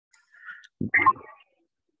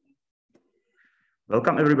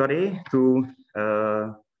Welcome everybody to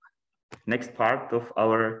next part of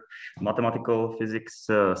our mathematical physics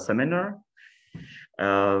seminar.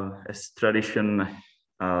 As tradition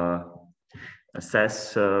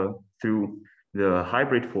says, through the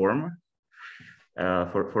hybrid form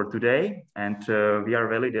for today, and we are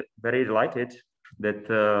very delighted that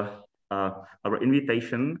our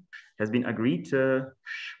invitation has been agreed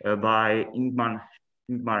by Ingmar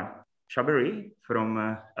Saberi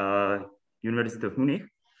from University of Munich,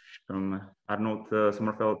 from Arnold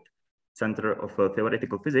Sommerfeld Center of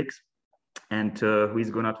Theoretical Physics, and who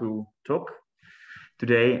is going to talk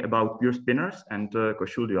today about pure spinors and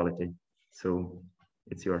Koszul duality. So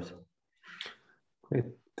it's yours. Great.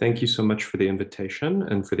 Thank you so much for the invitation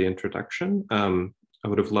and for the introduction. I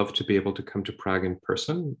would have loved to be able to come to Prague in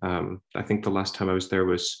person. I think the last time I was there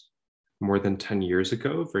was more than 10 years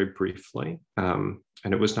ago, very briefly.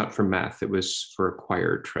 And it was not for math, it was for a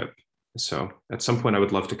choir trip. So at some point I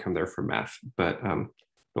would love to come there for math, but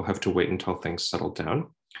we'll have to wait until things settle down.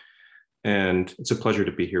 And it's a pleasure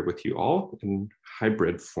to be here with you all in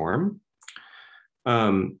hybrid form.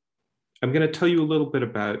 I'm going to tell you a little bit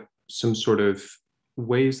about some sort of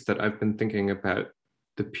ways that I've been thinking about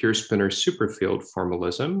the pure spinor superfield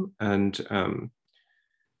formalism. And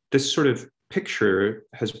this sort of picture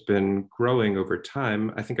has been growing over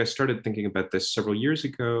time. I think I started thinking about this several years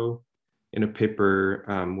ago in a paper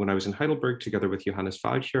when I was in Heidelberg together with Johannes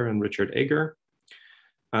Valcher and Richard Eger.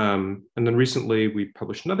 And then recently we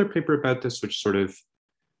published another paper about this, which sort of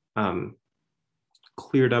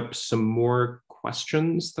cleared up some more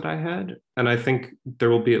questions that I had. And I think there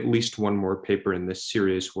will be at least one more paper in this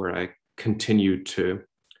series where I continue to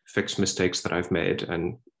fix mistakes that I've made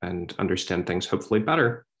and understand things hopefully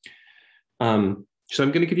better. So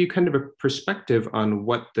I'm going to give you kind of a perspective on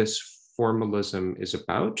what this formalism is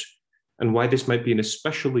about and why this might be an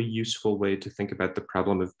especially useful way to think about the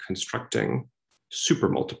problem of constructing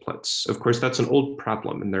supermultiplets. Of course, that's an old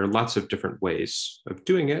problem, and there are lots of different ways of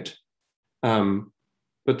doing it.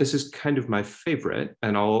 But this is kind of my favorite,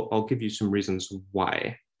 and I'll give you some reasons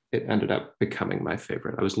why it ended up becoming my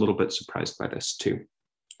favorite. I was a little bit surprised by this too.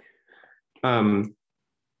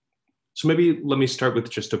 So maybe let me start with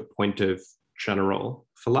just a point of general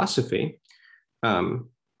philosophy. So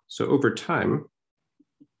over time,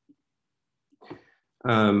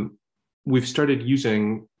 we've started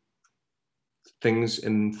using things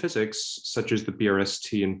in physics such as the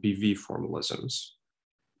BRST and BV formalisms.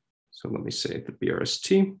 So let me say the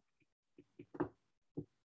BRST.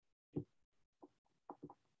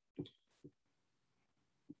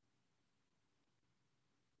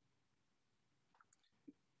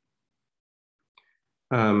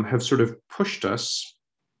 Have sort of pushed us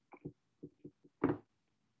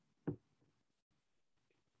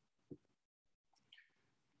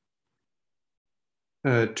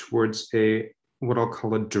towards what I'll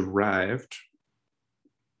call a derived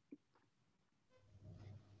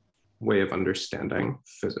way of understanding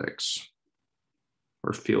physics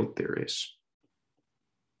or field theories.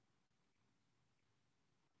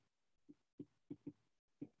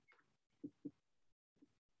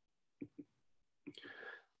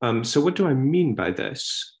 So what do I mean by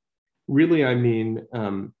this? Really, I mean,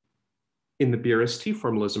 in the BRST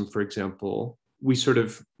formalism, for example, we sort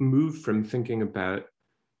of move from thinking about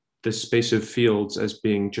the space of fields as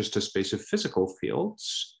being just a space of physical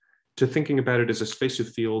fields to thinking about it as a space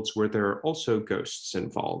of fields where there are also ghosts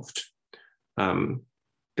involved.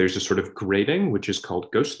 There's a sort of grading, which is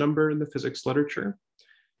called ghost number in the physics literature.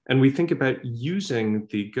 And we think about using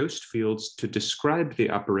the ghost fields to describe the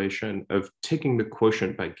operation of taking the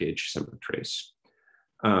quotient by gauge symmetries.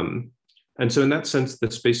 And so in that sense, the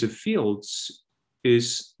space of fields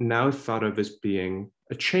is now thought of as being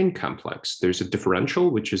a chain complex. There's a differential,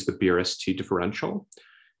 which is the BRST differential.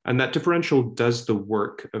 And that differential does the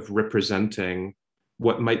work of representing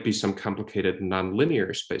what might be some complicated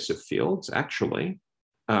nonlinear space of fields, actually,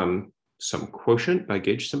 some quotient by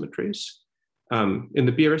gauge symmetries. In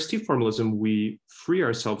the BRST formalism, we free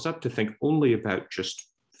ourselves up to think only about just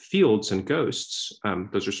fields and ghosts.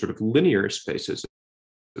 Those are sort of linear spaces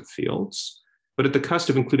of fields, but at the cost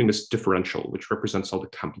of including this differential, which represents all the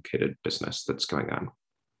complicated business that's going on.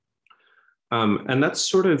 And that's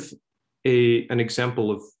sort of an example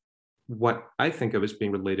of what I think of as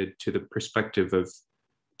being related to the perspective of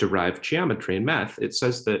derived geometry in math. It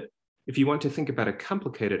says that if you want to think about a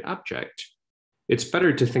complicated object, it's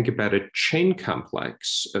better to think about a chain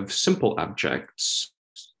complex of simple objects.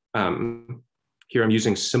 Here I'm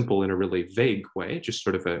using simple in a really vague way, just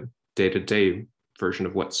sort of a day-to-day version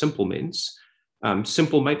of what simple means.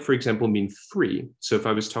 Simple might, for example, mean free. So if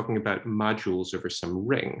I was talking about modules over some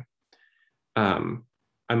ring,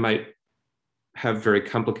 I might have very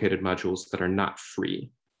complicated modules that are not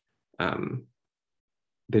free.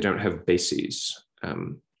 They don't have bases.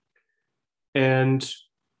 And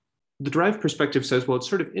the derived perspective says, well, it's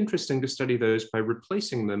sort of interesting to study those by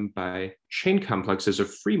replacing them by chain complexes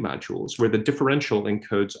of free modules, where the differential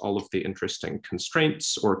encodes all of the interesting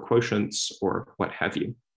constraints or quotients or what have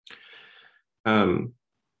you.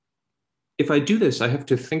 If I do this, I have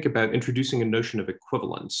to think about introducing a notion of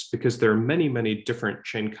equivalence, because there are many, many different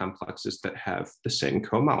chain complexes that have the same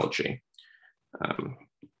cohomology.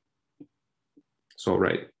 So I'll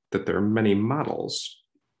write that there are many models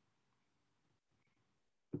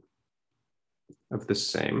of the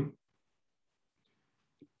same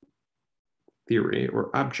theory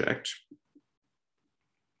or object,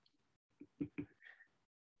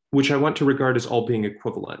 which I want to regard as all being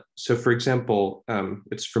equivalent. So for example,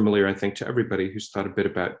 it's familiar, I think, to everybody who's thought a bit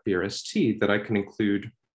about BRST, that I can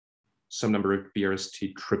include some number of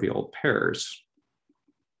BRST trivial pairs.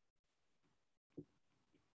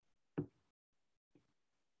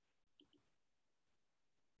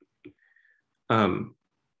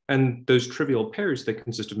 And those trivial pairs, they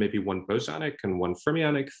consist of maybe one bosonic and one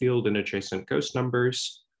fermionic field and adjacent ghost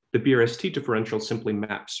numbers. The BRST differential simply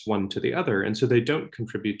maps one to the other, and so they don't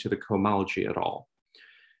contribute to the cohomology at all.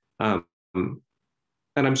 And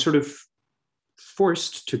I'm sort of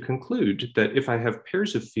forced to conclude that if I have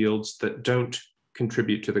pairs of fields that don't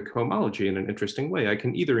contribute to the cohomology in an interesting way, I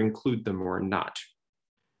can either include them or not.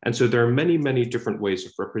 And so there are many, many different ways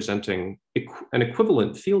of representing an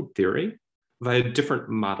equivalent field theory via different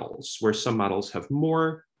models, where some models have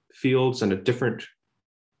more fields and a different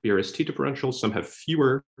BRST differential, some have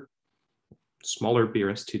fewer, smaller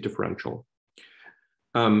BRST differential.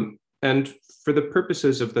 And for the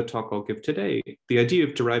purposes of the talk I'll give today, the idea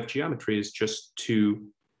of derived geometry is just to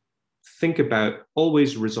think about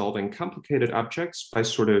always resolving complicated objects by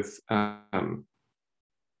sort of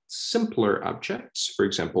simpler objects, for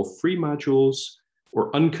example, free modules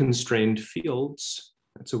or unconstrained fields.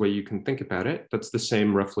 That's a way you can think about it. That's the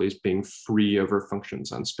same roughly as being free over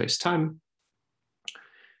functions on space-time.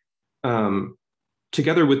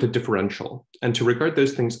 Together with the differential, and to regard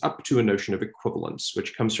those things up to a notion of equivalence,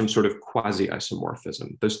 which comes from sort of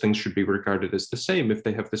quasi-isomorphism. Those things should be regarded as the same if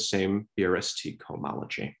they have the same BRST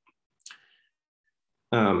cohomology.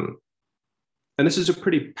 And this is a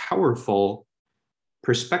pretty powerful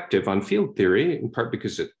perspective on field theory, in part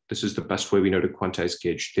because this is the best way we know to quantize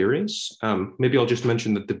gauge theories. Maybe I'll just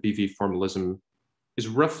mention that the BV formalism is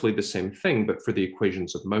roughly the same thing, but for the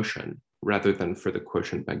equations of motion rather than for the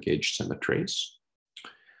quotient by gauge symmetries.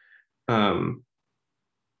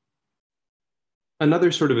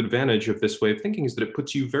 Another sort of advantage of this way of thinking is that it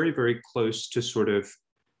puts you very, very close to sort of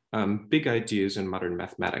big ideas in modern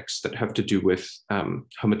mathematics that have to do with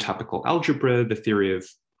homotopical algebra, the theory of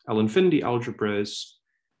L-infinity algebras,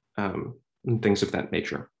 and things of that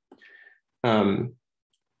nature.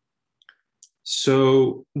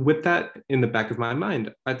 So with that in the back of my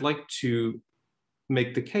mind, I'd like to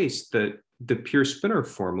make the case that the pure spinor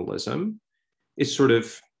formalism is sort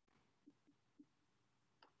of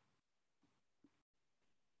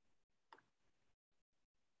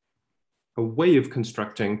a way of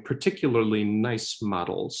constructing particularly nice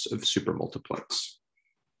models of supermultiplets.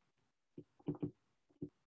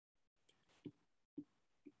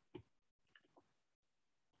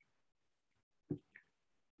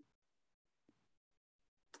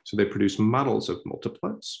 So they produce models of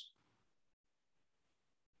multiplets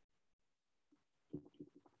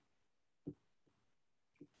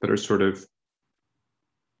that are sort of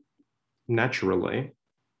naturally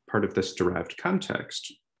part of this derived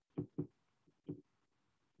context.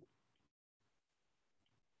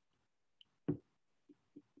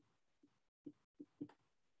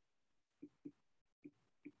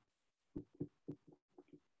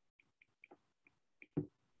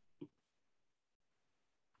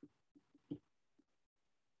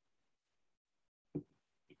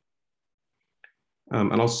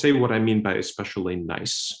 And I'll say what I mean by especially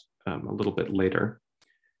nice a little bit later.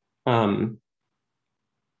 At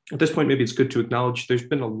this point, maybe it's good to acknowledge there's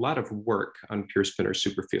been a lot of work on pure spinor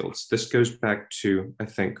superfields. This goes back to, I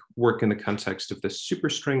think, work in the context of the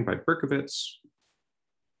superstring by Berkovits.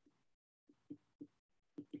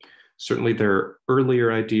 Certainly there are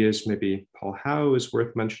earlier ideas, maybe Paul Howe is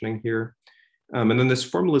worth mentioning here. And then this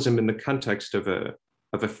formalism in the context of a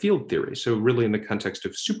field theory, so really in the context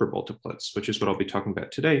of supermultiplets, which is what I'll be talking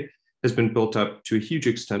about today, has been built up to a huge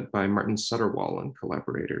extent by Martin Sutterwall and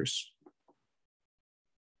collaborators.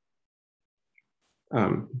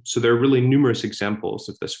 So there are really numerous examples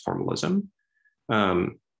of this formalism.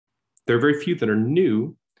 There are very few that are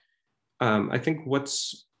new. I think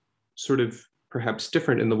what's sort of perhaps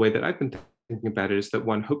different in the way that I've been thinking about it is that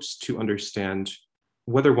one hopes to understand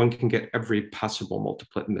whether one can get every possible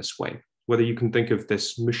multiplet in this way, whether you can think of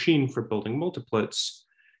this machine for building multiplets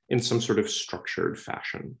in some sort of structured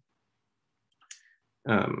fashion.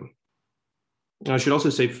 I should also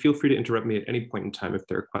say, feel free to interrupt me at any point in time if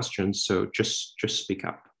there are questions, so just speak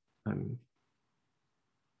up.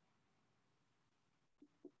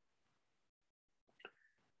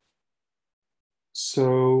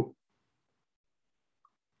 So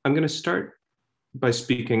I'm going to start by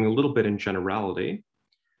speaking a little bit in generality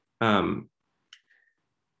about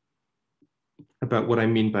what I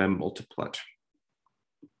mean by a multiplet.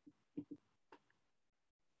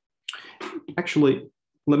 Actually,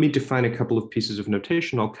 let me define a couple of pieces of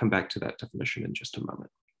notation. I'll come back to that definition in just a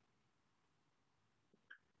moment.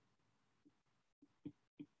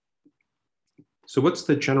 So what's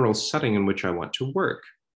the general setting in which I want to work?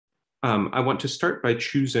 I want to start by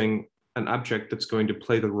choosing an object that's going to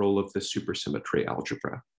play the role of the supersymmetry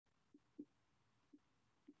algebra.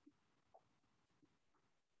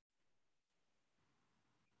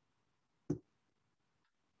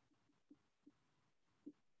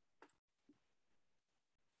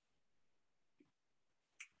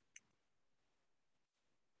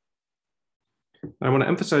 I want to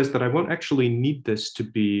emphasize that I won't actually need this to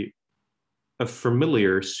be a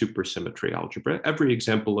familiar supersymmetry algebra. Every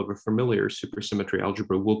example of a familiar supersymmetry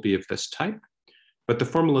algebra will be of this type, but the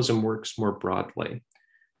formalism works more broadly.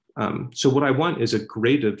 So what I want is a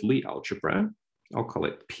graded Lie algebra. I'll call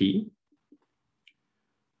it P.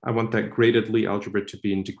 I want that graded Lie algebra to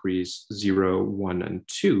be in degrees 0, 1, and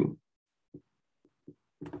 2.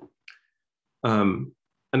 And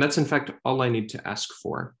that's in fact all I need to ask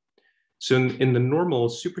for. So in the normal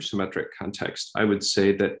supersymmetric context, I would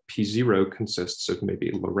say that P0 consists of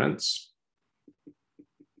maybe Lorentz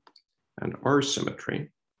and R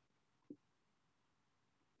symmetry.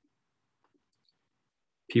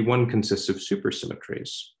 P1 consists of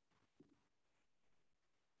supersymmetries.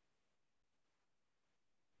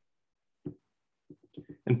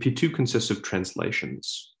 And P2 consists of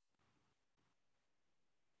translations.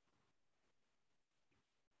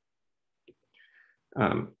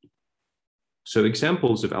 So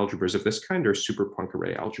examples of algebras of this kind are super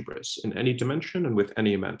Poincare algebras in any dimension and with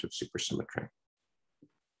any amount of supersymmetry.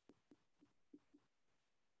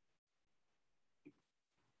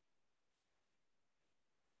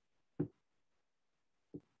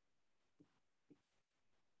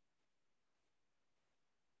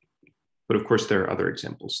 But of course, there are other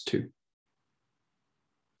examples too.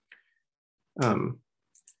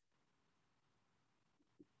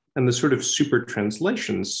 And the sort of super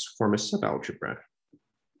translations form a subalgebra.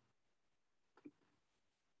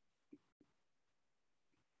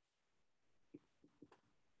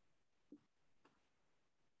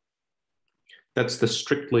 That's the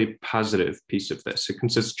strictly positive piece of this. It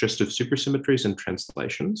consists just of supersymmetries and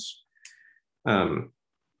translations.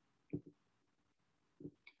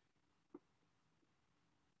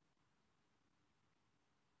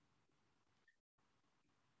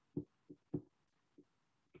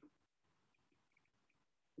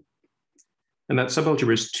 And that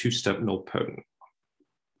subalgebra is two-step nilpotent.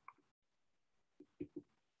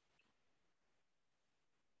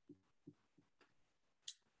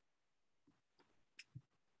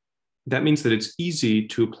 That means that it's easy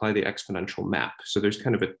to apply the exponential map. So there's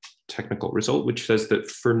kind of a technical result which says that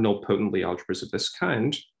for nilpotent Lie algebras of this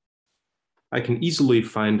kind, I can easily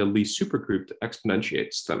find a Lie supergroup that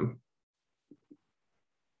exponentiates them.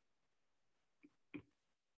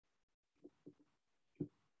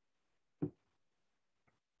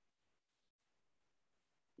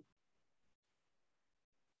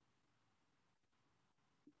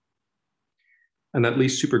 And that Lie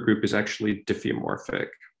supergroup is actually diffeomorphic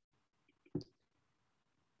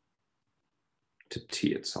to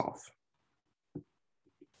T itself.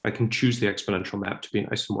 I can choose the exponential map to be an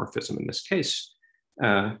isomorphism in this case.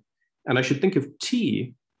 And I should think of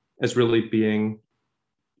T as really being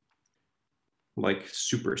like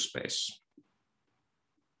superspace.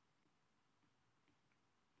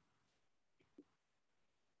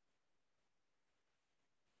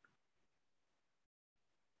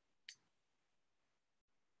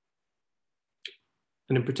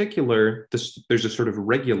 And in particular, there's a sort of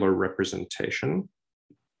regular representation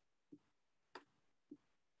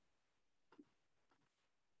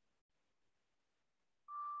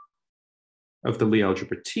of the Lie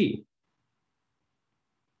algebra T.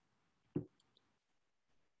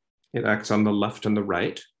 It acts on the left and the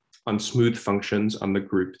right. on smooth functions on the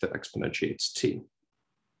group that exponentiates t.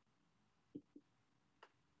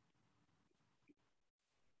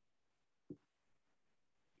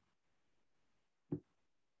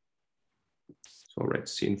 So I'll write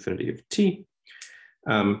C infinity of t.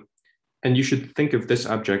 And you should think of this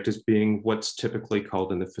object as being what's typically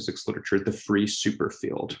called in the physics literature the free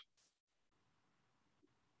superfield.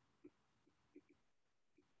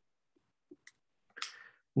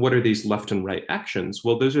 What are these left and right actions?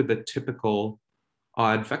 Well, those are the typical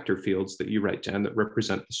odd vector fields that you write down that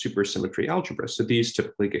represent the supersymmetry algebra. So these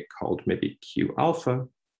typically get called maybe Q alpha.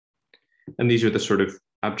 And these are the sort of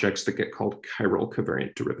objects that get called chiral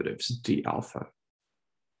covariant derivatives, D alpha.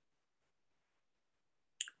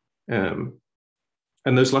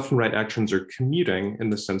 And those left and right actions are commuting in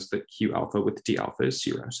the sense that Q alpha with D alpha is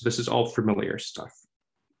 0. So this is all familiar stuff.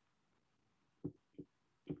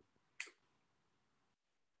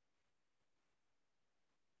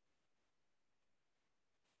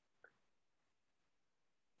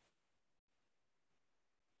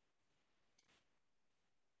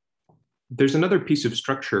 There's another piece of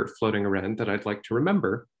structure floating around that I'd like to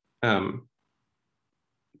remember,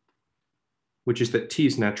 which is that T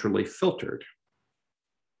is naturally filtered.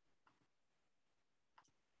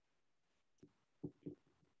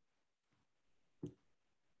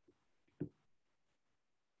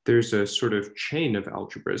 There's a sort of chain of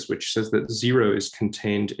algebras which says that 0 is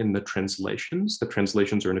contained in the translations. The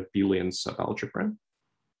translations are an abelian subalgebra.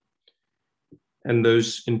 And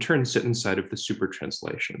those in turn sit inside of the super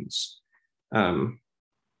translations.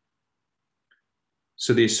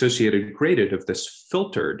 So the associated graded of this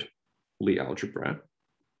filtered Lie algebra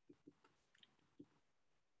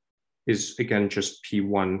is again just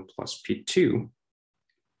P1 plus P2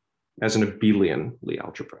 as an abelian Lie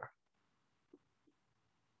algebra.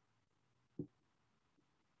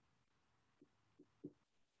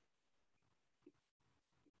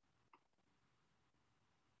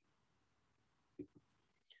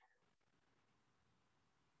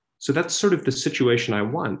 So that's sort of the situation I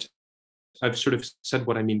want. I've sort of said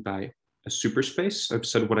what I mean by a superspace. I've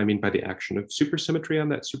said what I mean by the action of supersymmetry on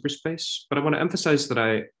that superspace, but I want to emphasize that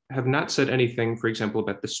I have not said anything, for example,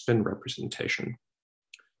 about the spin representation.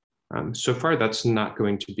 So far, that's not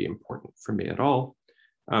going to be important for me at all.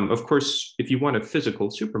 Of course, if you want a physical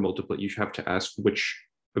supermultiplet, you have to ask which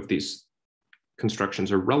of these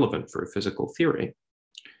constructions are relevant for a physical theory.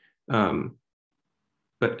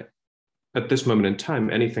 But at this moment in time,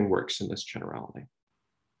 anything works in this generality.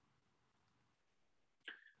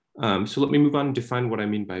 So let me move on and define what I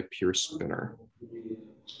mean by pure spinor.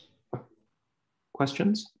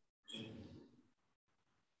 Questions?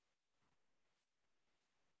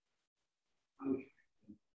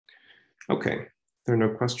 Okay, if there are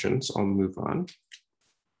no questions, I'll move on.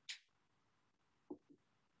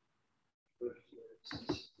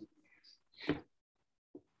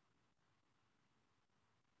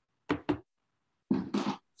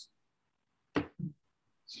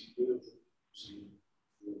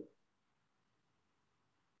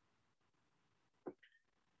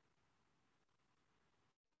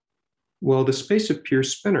 Well, the space of pure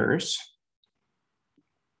spinors,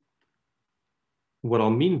 what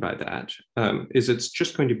I'll mean by that is it's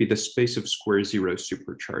just going to be the space of square zero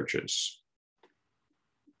supercharges.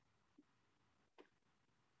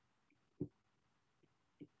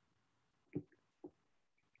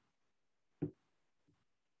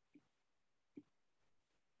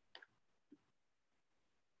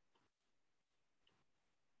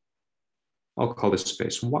 I'll call this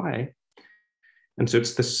space Y. And so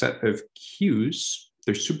it's the set of Qs,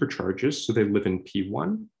 they're supercharges, so they live in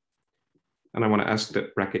P1. And I want to ask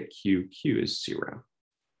that bracket Q is 0.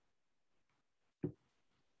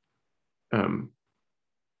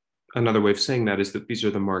 Another way of saying that is that these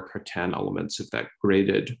are the more Cartan elements of that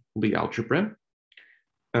graded Lie algebra.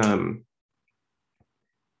 And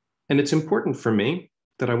it's important for me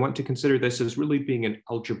that I want to consider this as really being an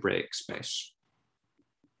algebraic space.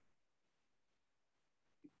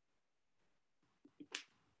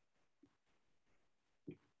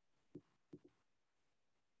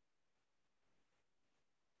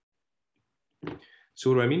 So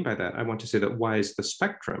what do I mean by that? I want to say that Y is the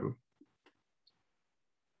spectrum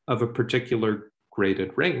of a particular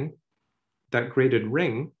graded ring. That graded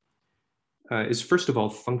ring is first of all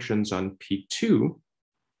functions on P2.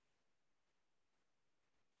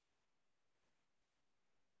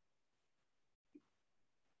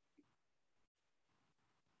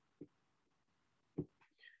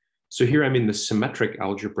 So here I mean the symmetric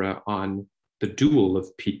algebra on the dual of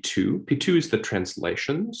P2. P2 is the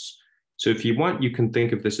translations. So if you want, you can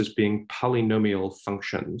think of this as being polynomial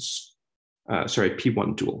functions sorry,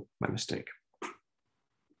 P1 dual, my mistake.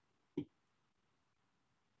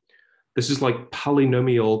 This is like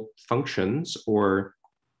polynomial functions or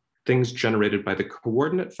things generated by the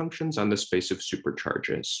coordinate functions on the space of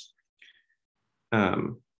supercharges.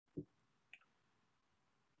 And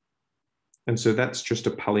so that's just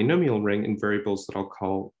a polynomial ring in variables that I'll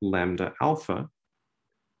call lambda alpha.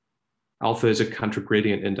 Alpha is a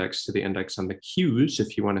contragradient index to the index on the Q's,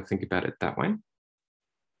 if you want to think about it that way.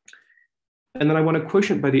 And then I want a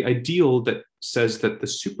quotient by the ideal that says that the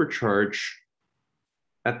supercharge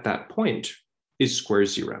at that point is square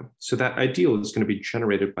zero. So that ideal is going to be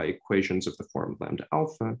generated by equations of the form lambda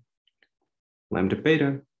alpha, lambda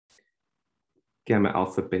beta, gamma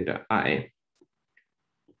alpha beta I,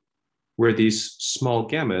 where these small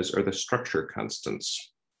gammas are the structure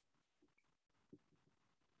constants.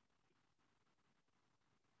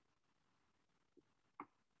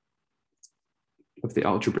 Of the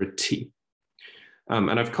algebra T.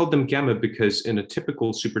 And I've called them gamma because in a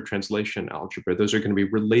typical supertranslation algebra, those are going to be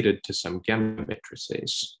related to some gamma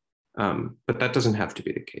matrices. But that doesn't have to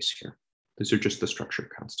be the case here. These are just the structure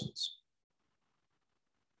constants.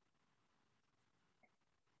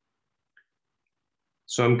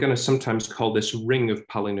 So I'm going to sometimes call this ring of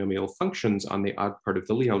polynomial functions on the odd part of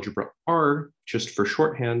the Lie algebra R, just for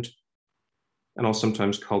shorthand. And I'll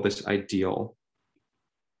sometimes call this ideal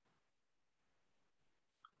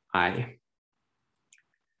I.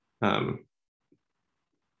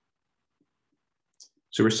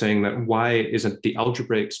 So we're saying that Y isn't the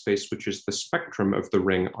algebraic space, which is the spectrum of the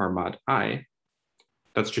ring R mod I.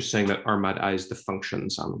 That's just saying that R mod I is the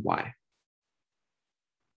functions on Y.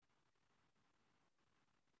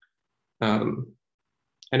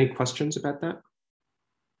 Any questions about that?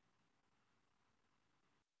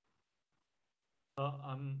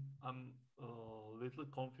 I'm a little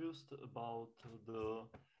confused about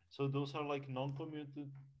so those are like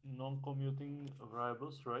non-commuting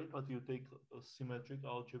variables, right? But you take a symmetric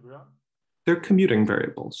algebra. They're commuting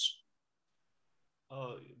variables.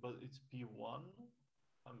 But it's P1.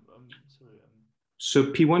 I'm sorry.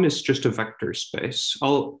 So P1 is just a vector space.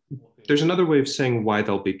 There's another way of saying why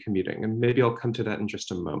they'll be commuting, and maybe I'll come to that in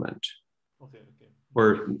just a moment. Okay.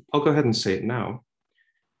 Or I'll go ahead and say it now.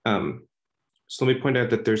 So let me point out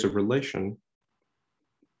that there's a relation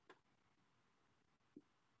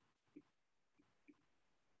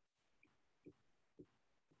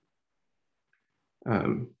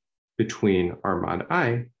between R mod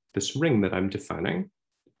I, this ring that I'm defining,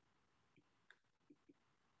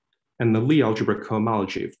 and the Lie algebra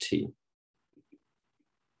cohomology of T.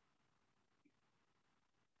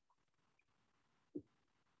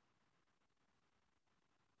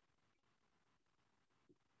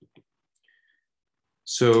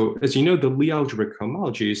 So as you know, the Lie algebra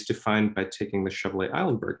cohomology is defined by taking the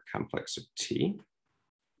Chevalley-Eilenberg complex of T.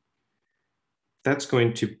 That's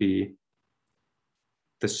going to be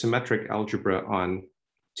the symmetric algebra on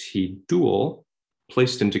T dual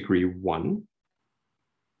placed in degree 1.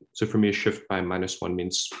 So for me, a shift by -1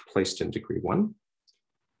 means placed in degree 1.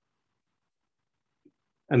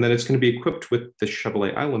 And then it's going to be equipped with the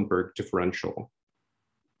Chevalley-Eilenberg differential.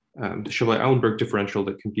 The Chevalley-Eilenberg differential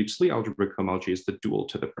that computes Lie algebra cohomology is the dual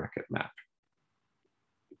to the bracket map.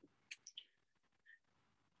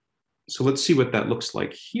 So let's see what that looks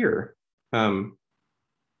like here.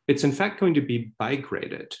 It's in fact going to be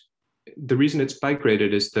bigraded. The reason it's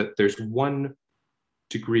bigraded is that there's one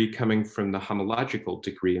degree coming from the homological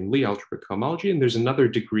degree in Lie algebra cohomology, and there's another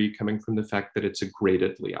degree coming from the fact that it's a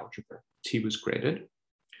graded Lie algebra. T was graded.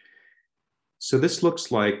 So this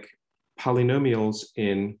looks like polynomials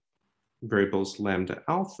in variables lambda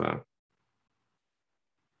alpha.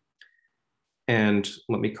 And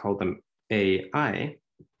let me call them AI.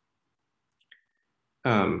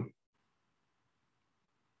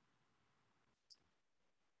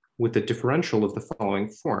 With the differential of the following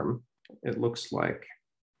form, it looks like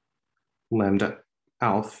lambda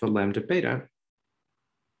alpha lambda beta,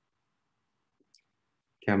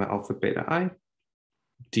 gamma alpha beta I,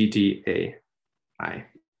 DDA I.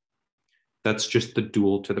 That's just the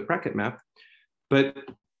dual to the bracket map. But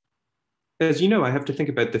as you know, I have to think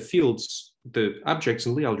about the fields, the objects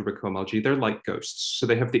in Lie algebra cohomology, they're like ghosts. So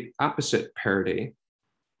they have the opposite parity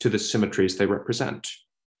to the symmetries they represent.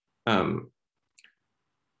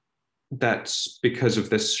 That's because of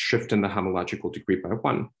this shift in the homological degree by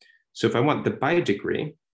 1. So if I want the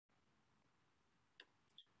bidegree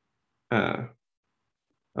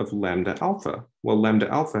of lambda alpha, well, lambda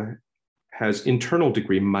alpha has internal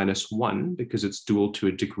degree -1 because it's dual to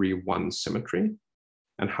a degree 1 symmetry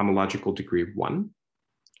and homological degree 1.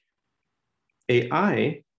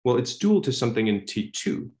 AI, well, it's dual to something in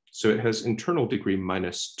T2. So it has internal degree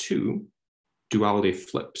 -2, duality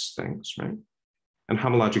flips things, right? And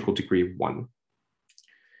homological degree 1.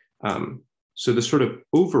 So the sort of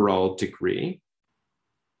overall degree,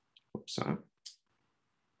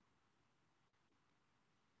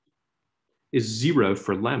 is 0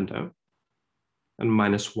 for lambda and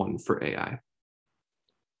 -1 for AI.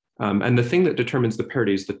 And the thing that determines the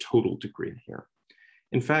parity is the total degree here.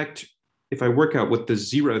 In fact, if I work out what the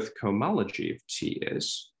 0th cohomology of T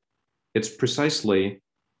is, it's precisely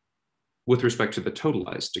with respect to the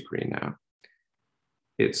totalized degree now.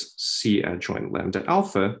 It's C adjoint lambda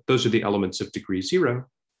alpha. Those are the elements of degree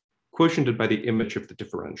 0, quotiented by the image of the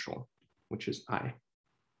differential, which is I.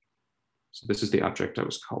 So this is the object I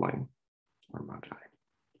was calling R mod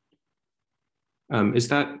I. Is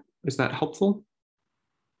that helpful?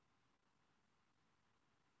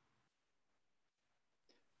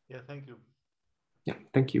 Yeah, thank you. Yeah,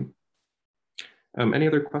 thank you. Any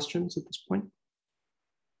other questions at this point?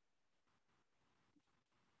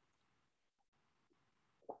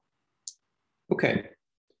 Okay.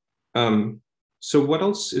 So what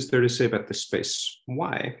else is there to say about the space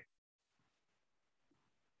Y?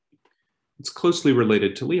 It's closely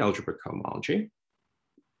related to Lie algebra cohomology.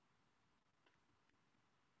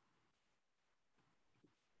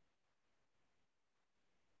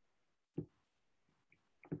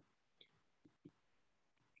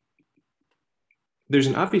 There's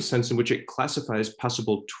an obvious sense in which it classifies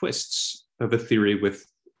possible twists of a theory with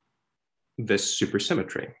this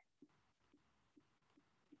supersymmetry.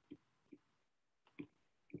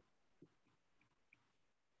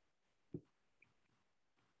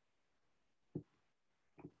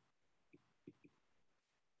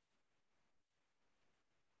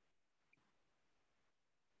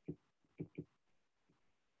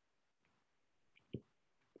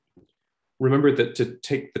 Remember that to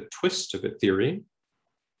take the twist of a theory,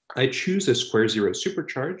 I choose a square 0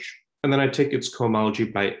 supercharge, and then I take its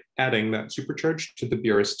cohomology by adding that supercharge to the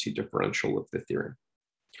BRST differential of the theory.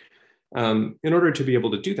 In order to be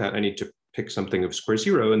able to do that, I need to pick something of square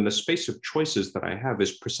 0, and the space of choices that I have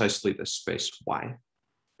is precisely the space Y,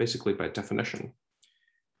 basically by definition.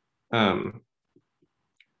 In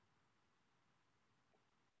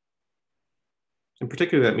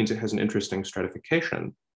particular, that means it has an interesting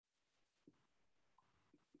stratification.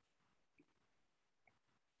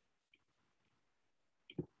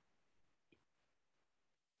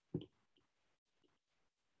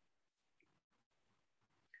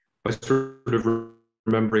 By sort of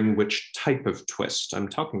remembering which type of twist I'm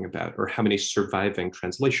talking about, or how many surviving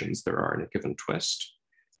translations there are in a given twist.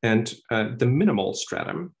 And the minimal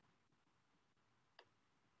stratum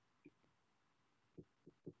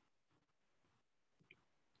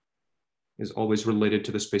is always related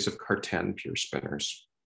to the space of Cartan pure spinors.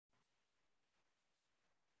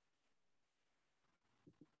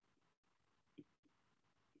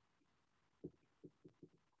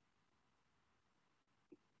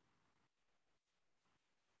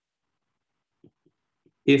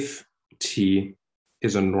 If T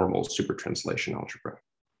is a normal supertranslation algebra.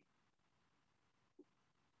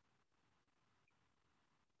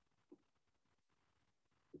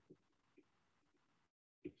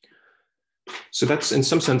 So that's in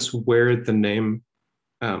some sense where the name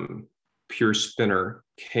pure spinor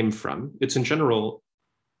came from. It's in general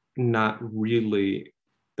not really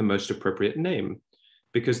the most appropriate name,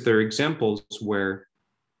 because there are examples where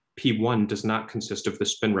P1 does not consist of the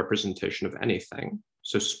spin representation of anything.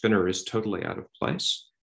 So spinor is totally out of place.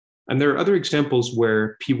 And there are other examples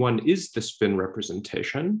where P1 is the spin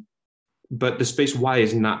representation, but the space Y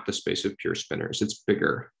is not the space of pure spinors, it's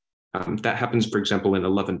bigger. That happens, for example, in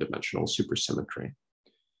 11-dimensional supersymmetry.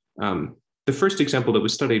 The first example that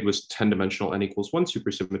was studied was 10-dimensional n equals 1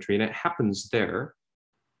 supersymmetry, and it happens there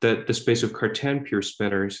that the space of Cartan pure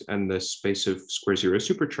spinors and the space of square 0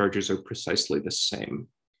 supercharges are precisely the same.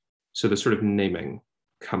 So the sort of naming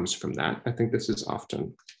comes from that. I think this is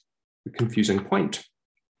often a confusing point.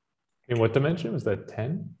 In what dimension? Was that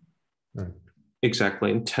 10? Or...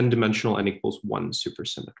 Exactly, in 10-dimensional n equals 1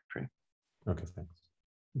 supersymmetry. Okay, thanks.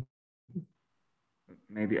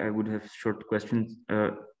 Maybe I would have short questions.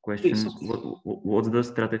 What's the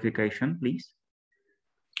stratification, please?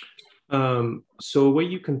 So a way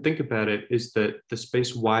you can think about it is that the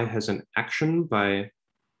space Y has an action by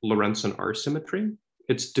Lorentz R symmetry.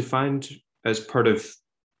 It's defined as part of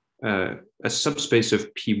a subspace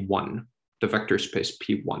of P1, the vector space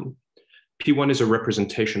P1. P1 is a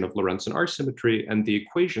representation of Lorentz R symmetry, and the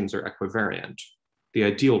equations are equivariant. The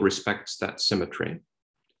ideal respects that symmetry.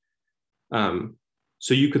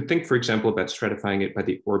 So you could think, for example, about stratifying it by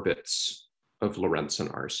the orbits of Lorentz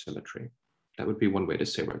R symmetry. That would be one way to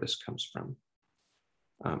say where this comes from.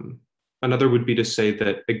 Another would be to say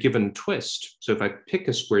that a given twist, so if I pick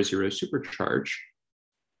a square zero supercharge,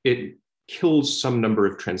 it kills some number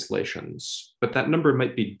of translations, but that number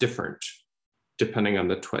might be different depending on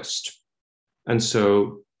the twist. And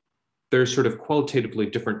so there's sort of qualitatively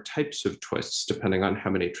different types of twists depending on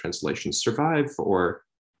how many translations survive or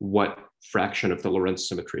what fraction of the Lorentz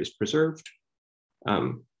symmetry is preserved.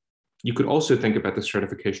 You could also think about the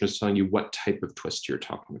stratification as telling you what type of twist you're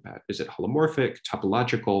talking about. Is it holomorphic,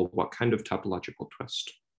 topological? What kind of topological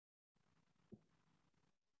twist?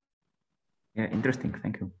 Yeah, interesting.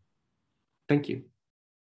 Thank you. Thank you.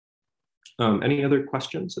 Any other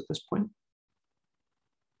questions at this point?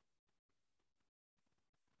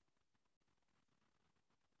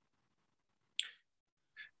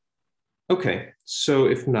 Okay, so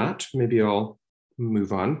if not, maybe I'll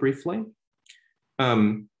move on briefly.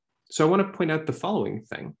 So I want to point out the following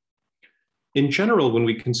thing. In general, when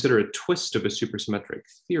we consider a twist of a supersymmetric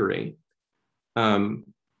theory,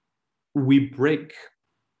 we break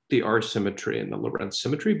the R symmetry and the Lorentz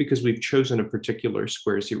symmetry because we've chosen a particular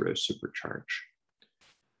square zero supercharge.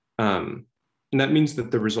 And that means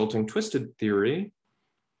that the resulting twisted theory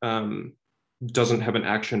doesn't have an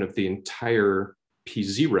action of the entire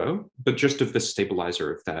P0, but just of the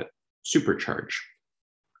stabilizer of that supercharge.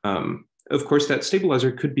 Of course, that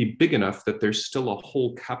stabilizer could be big enough that there's still a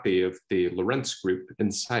whole copy of the Lorentz group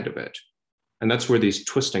inside of it. And that's where these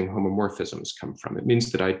twisting homomorphisms come from. It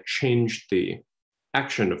means that I changed the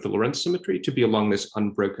action of the Lorentz symmetry to be along this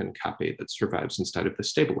unbroken copy that survives inside of the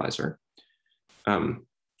stabilizer. But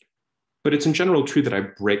it's in general true that I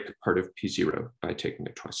break part of P0 by taking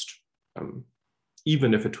a twist,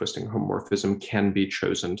 even if a twisting homomorphism can be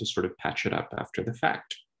chosen to sort of patch it up after the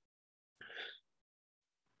fact.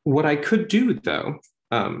 What I could do, though,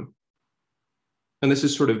 and this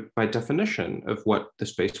is sort of by definition of what the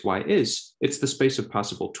space Y is, it's the space of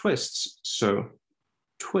possible twists. So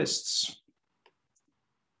twists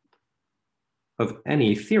of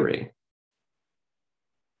any theory,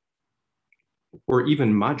 or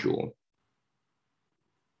even module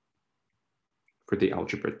for the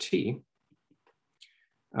algebra T,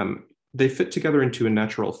 they fit together into a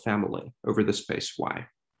natural family over the space Y.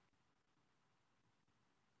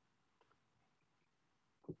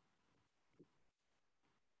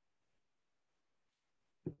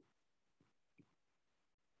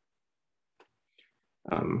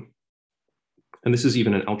 And this is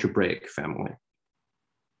even an algebraic family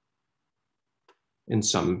in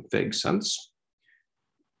some vague sense.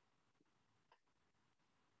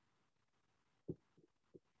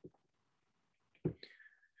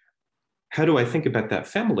 How do I think about that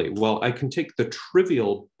family? Well, I can take the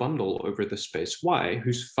trivial bundle over the space Y,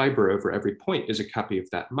 whose fiber over every point is a copy of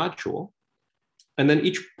that module. And then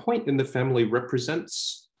each point in the family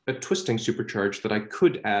represents a twisting supercharge that I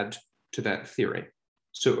could add to that theory.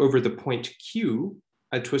 So over the point Q,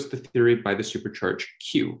 I twist the theory by the supercharge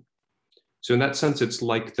Q. So in that sense, it's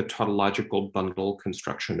like the tautological bundle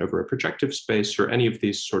construction over a projective space or any of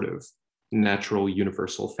these sort of natural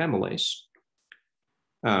universal families.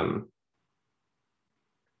 How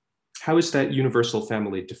is that universal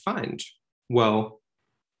family defined? Well,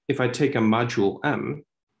 if I take a module M,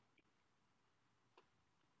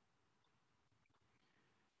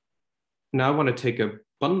 now I want to take a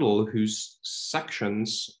bundle whose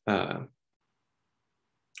sections, the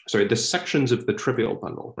sections of the trivial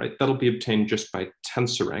bundle, right? That'll be obtained just by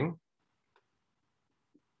tensoring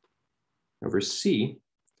over C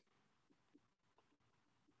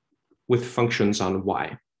with functions on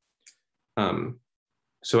Y.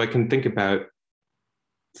 So I can think about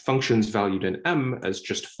functions valued in M as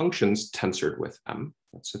just functions tensored with M.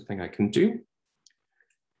 That's the thing I can do.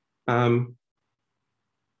 Now,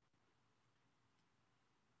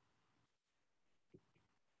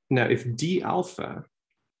 if D alpha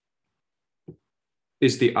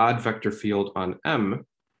is the odd vector field on M,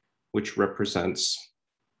 which represents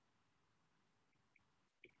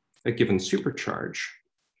a given supercharge,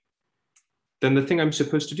 then the thing I'm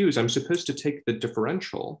supposed to do is I'm supposed to take the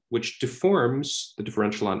differential, which deforms the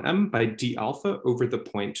differential on M by D alpha over the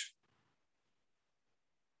point,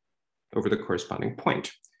 over the corresponding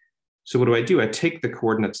point. So what do? I take the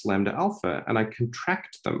coordinates lambda alpha and I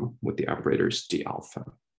contract them with the operators D alpha.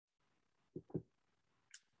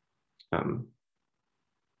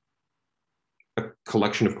 A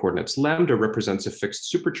collection of coordinates lambda represents a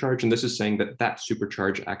fixed supercharge, and this is saying that that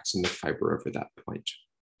supercharge acts in the fiber over that point.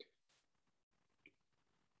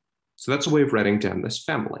 So that's a way of writing down this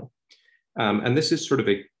family. And this is sort of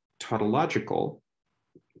a tautological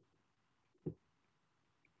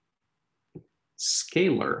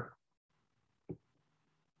scalar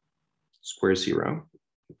square 0,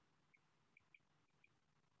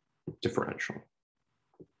 differential.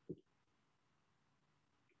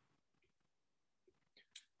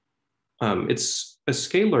 It's a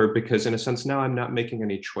scalar because in a sense now I'm not making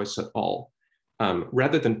any choice at all.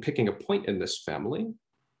 Rather than picking a point in this family,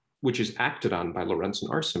 which is acted on by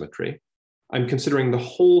Lorentzian R symmetry, I'm considering the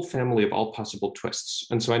whole family of all possible twists.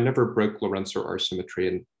 And so I never broke Lorentz or R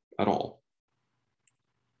symmetry at all.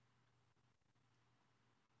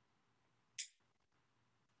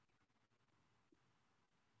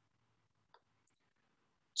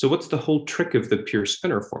 So what's the whole trick of the pure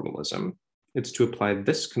spinor formalism? It's to apply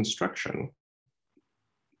this construction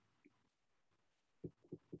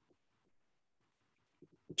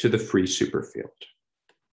to the free superfield.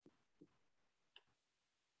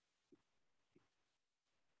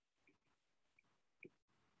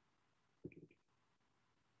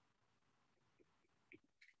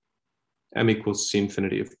 M equals C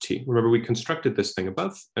infinity of T. Remember, we constructed this thing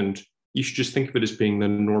above, and you should just think of it as being the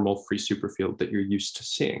normal free superfield that you're used to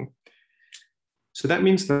seeing. So that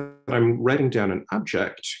means that I'm writing down an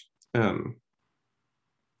object. I'm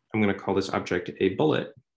going to call this object a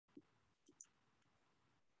bullet.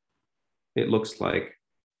 It looks like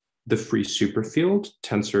the free superfield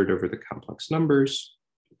tensored over the complex numbers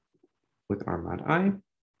with R mod I.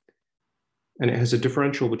 And it has a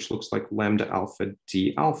differential which looks like lambda alpha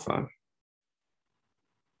d alpha.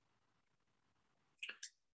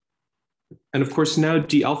 And of course, now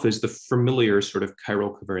d alpha is the familiar sort of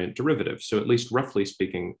chiral covariant derivative. So at least roughly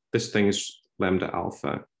speaking, this thing is lambda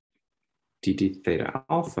alpha dd theta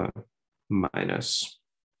alpha minus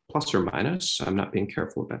plus or minus, I'm not being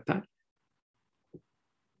careful about that,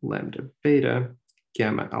 lambda beta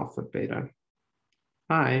gamma alpha beta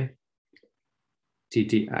I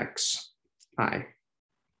ddx I.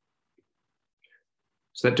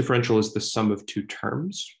 So that differential is the sum of two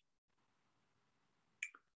terms.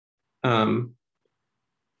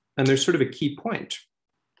 And there's sort of a key point.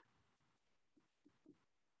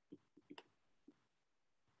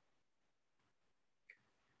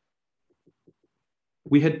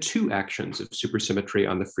 We had two actions of supersymmetry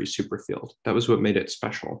on the free superfield. That was what made it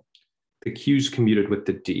special. The Q's commuted with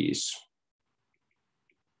the D's.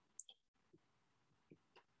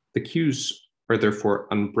 The Q's are therefore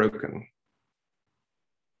unbroken.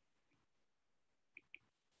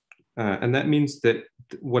 And that means that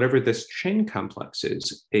whatever this chain complex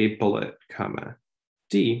is, A bullet, comma,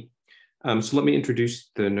 D. So let me introduce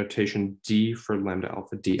the notation D for lambda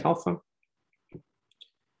alpha D alpha.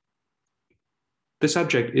 This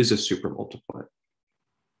object is a supermultiplet.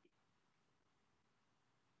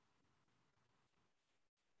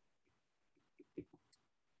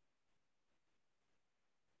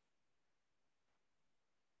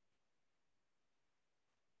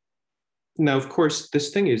 Now, of course, this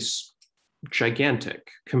thing is gigantic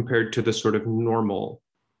compared to the sort of normal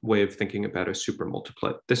way of thinking about a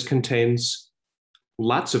supermultiplet. This contains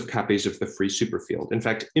lots of copies of the free superfield. In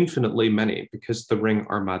fact, infinitely many, because the ring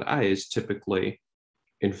R mod I is typically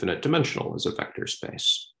infinite dimensional as a vector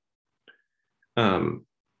space.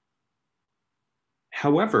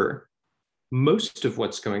 However, most of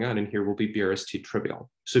what's going on in here will be BRST trivial.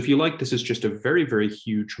 So if you like, this is just a very, very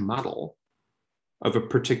huge model of a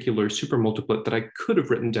particular supermultiplet that I could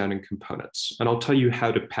have written down in components. And I'll tell you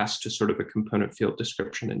how to pass to sort of a component field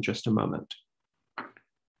description in just a moment.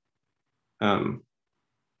 But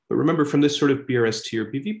remember, from this sort of BRST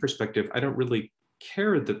or BV perspective, I don't really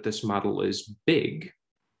care that this model is big.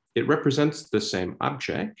 It represents the same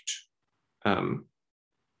object. And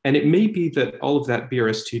it may be that all of that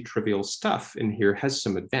BRST trivial stuff in here has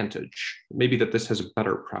some advantage. Maybe that this has a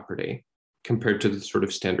better property compared to the sort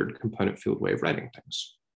of standard component field way of writing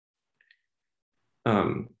things.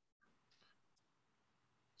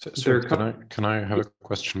 Can I have a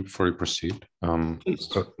question before you proceed?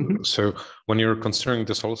 So when you're considering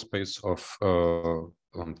this whole space of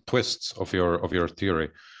twists of your theory,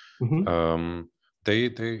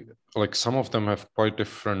 they like some of them have quite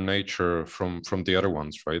different nature from the other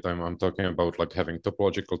ones, right? I'm talking about like having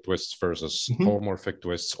topological twists versus homomorphic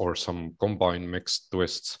twists or some combined mixed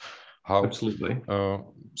twists. How absolutely?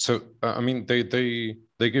 So I mean, they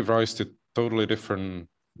give rise to totally different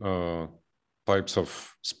types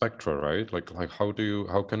of spectra, right? Like how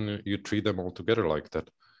can you treat them all together like that?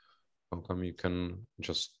 How come you can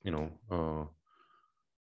just, you know,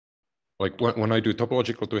 like when I do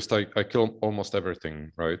topological twist, I kill almost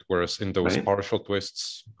everything, right? Whereas in those partial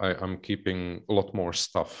twists, I'm keeping a lot more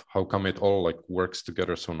stuff. How come it all like works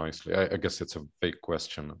together so nicely? I guess it's a big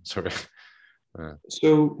question. I'm sorry.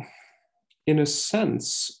 So in a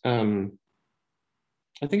sense, I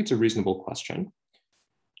think it's a reasonable question.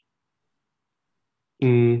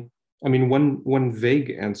 I mean, one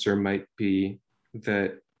vague answer might be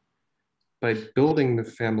that by building the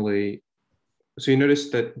family, so you notice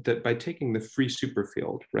that by taking the free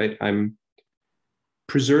superfield, right, I'm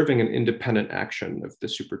preserving an independent action of the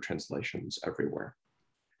super translations everywhere.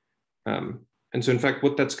 And so in fact,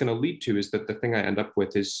 what that's going to lead to is that the thing I end up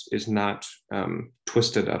with is not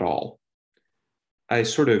twisted at all. I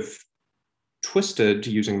sort of twisted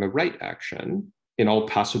using the right action in all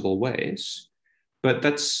possible ways, but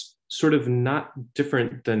that's sort of not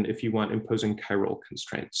different than if you want imposing chiral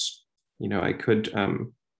constraints. You know, I could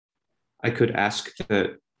ask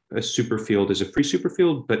that a superfield is a free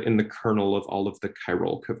superfield, but in the kernel of all of the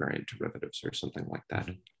chiral covariant derivatives or something like that.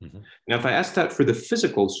 Mm-hmm. Now, if I asked that for the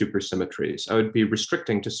physical supersymmetries, I would be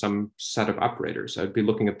restricting to some set of operators. I would be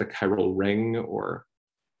looking at the chiral ring, or,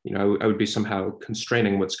 you know, I would be somehow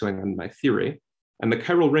constraining what's going on in my theory. And the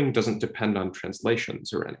chiral ring doesn't depend on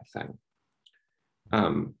translations or anything.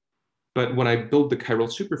 But when I build the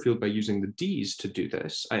chiral superfield by using the D's to do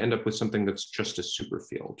this, I end up with something that's just a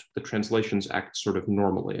superfield. The translations act sort of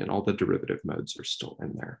normally, and all the derivative modes are still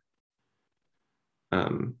in there.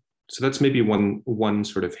 So that's maybe one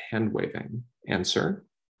sort of hand-waving answer.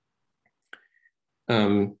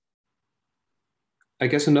 I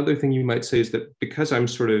guess another thing you might say is that because I'm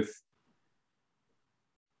sort of,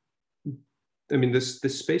 I mean, this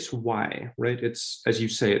space Y, right? It's, as you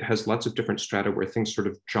say, it has lots of different strata where things sort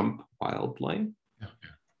of jump wildly.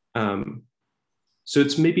 Yeah. So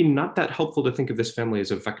it's maybe not that helpful to think of this family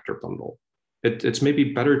as a vector bundle. It's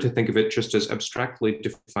maybe better to think of it just as abstractly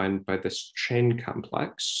defined by this chain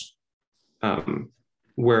complex,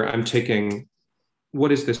 where I'm taking,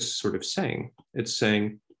 what is this sort of saying? It's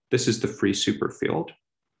saying, this is the free superfield.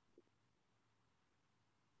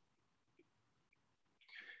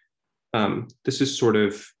 This is sort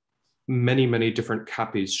of many, many different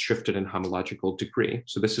copies shifted in homological degree.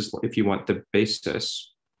 So this is, if you want, the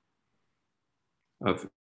basis of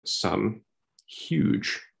some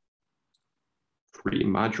huge free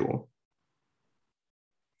module.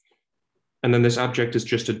 And then this object is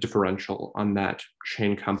just a differential on that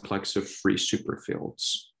chain complex of free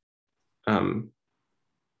superfields.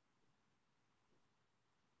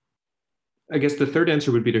 I guess the third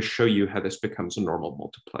answer would be to show you how this becomes a normal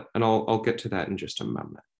multiplet. And I'll get to that in just a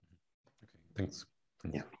moment. Okay, thanks.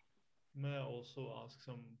 Yeah. May I also ask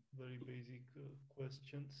some very basic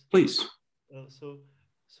questions? Please. So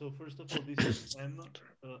first of all, this M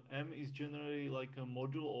is generally like a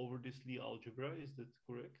module over this Lie algebra. Is that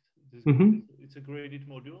correct? It's a graded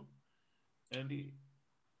module, and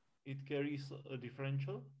it carries a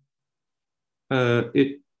differential.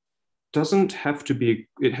 It doesn't have to be,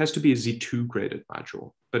 it has to be a Z2 graded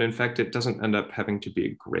module, but in fact, it doesn't end up having to be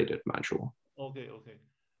a graded module. Okay.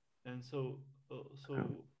 And so,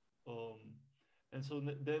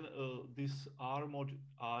 then this R mod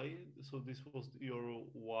I, so this was your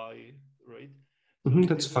Y, right? So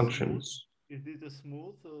That's functions. Is it a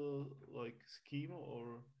smooth like scheme,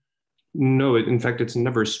 or? No, in fact, it's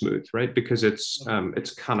never smooth, right? Because it's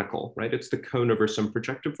conical, right? It's the cone over some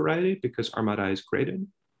projective variety because R mod I is graded.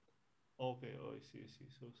 Okay, I see.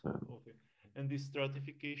 So okay, and this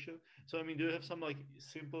stratification. So I mean, do you have some like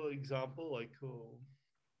simple example, like?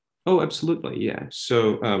 Oh, absolutely, yeah.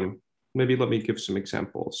 So maybe let me give some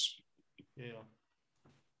examples. Yeah.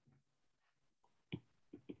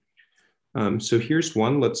 So here's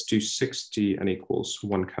one. Let's do 60 n equals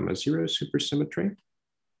 1, 0 supersymmetry.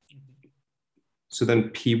 So then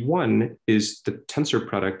P1 is the tensor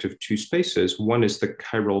product of two spaces. One is the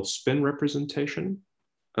chiral spin representation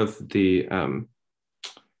of the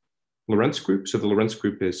Lorentz group. So the Lorentz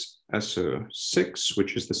group is SO6,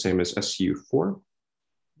 which is the same as SU4.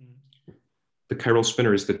 The chiral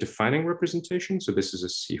spinor is the defining representation. So this is a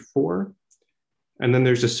C4. And then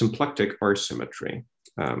there's a symplectic R symmetry.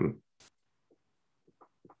 So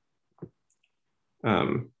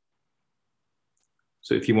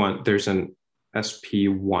if you want, there's an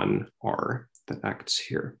SP1R that acts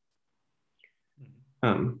here.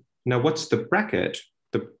 Now, what's the bracket?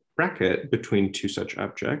 The bracket between two such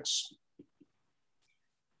objects?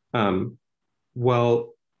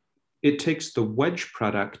 Well, it takes the wedge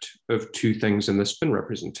product of two things in the spin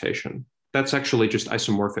representation. That's actually just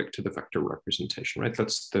isomorphic to the vector representation, right?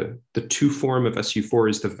 That's the 2 form of SU4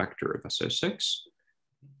 is the vector of SO6.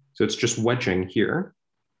 So it's just wedging here.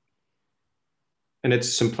 And it's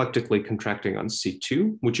symplectically contracting on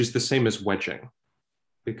C2, which is the same as wedging,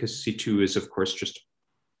 because C2 is, of course, just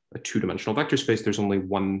a 2-dimensional vector space. There's only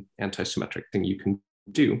one antisymmetric thing you can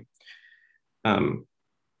do.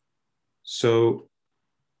 So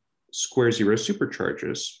square 0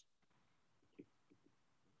 supercharges.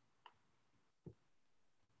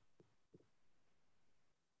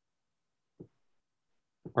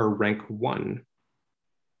 are rank 1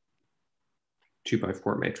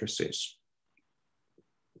 2x4 matrices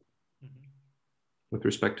with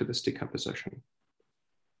respect to this decomposition.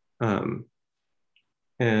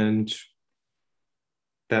 And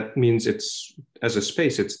that means it's, as a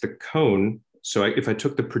space, it's the cone. So if I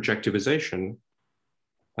took the projectivization,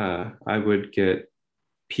 I would get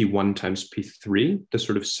P1 times P3, the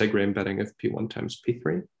sort of Segre embedding of P1 times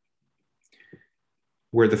P3,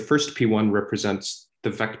 where the first P1 represents the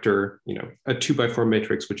vector, a 2x4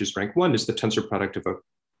 matrix, which is rank 1, is the tensor product of a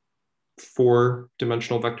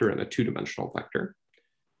 4-dimensional vector and a 2-dimensional vector,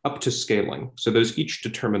 up to scaling. So those each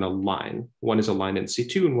determine a line. One is a line in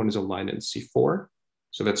C2 and one is a line in C4.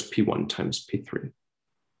 So that's P1 times P3.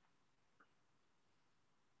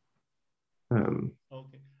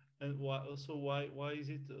 Okay. And why? So why is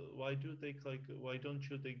it? Why do you take why don't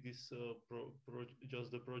you take this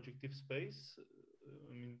just the projective space?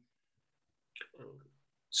 I mean.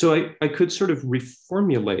 So I could sort of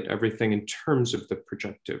reformulate everything in terms of the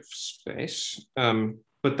projective space,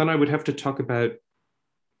 but then I would have to talk about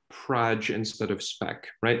proj instead of spec,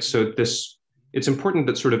 right? So it's important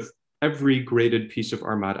that sort of every graded piece of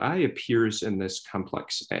R mod I appears in this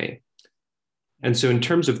complex A. And so in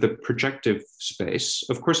terms of the projective space,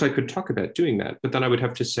 of course I could talk about doing that, but then I would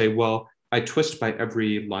have to say, well, I twist by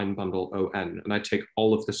every line bundle ON, and I take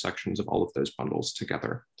all of the sections of all of those bundles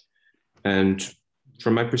together. And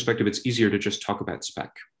from my perspective, it's easier to just talk about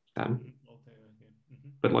spec then.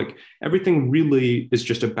 But everything really is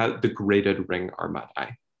just about the graded ring R mod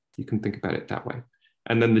I. You can think about it that way.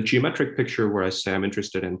 And then the geometric picture where I say I'm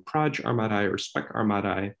interested in proj R mod I or spec R mod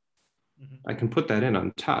I, I can put that in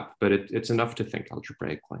on top, but it's enough to think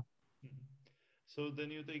algebraically. So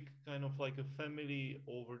then you take kind of like a family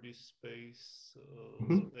over this space, so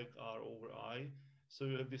like R over I. So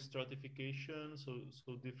you have this stratification, so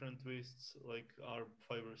different twists are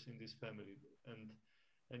fibers in this family,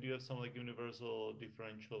 and you have some universal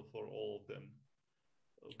differential for all of them.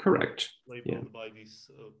 Correct. Labeled by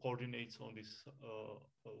these coordinates on this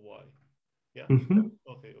Y. Yeah.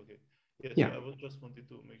 Okay. Yes. Yeah. I just wanted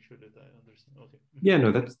to make sure that I understand. Okay. Yeah.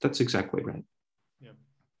 No, that's exactly right. Yeah.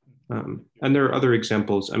 And there are other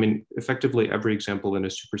examples. I mean, effectively every example in a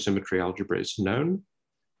supersymmetry algebra is known.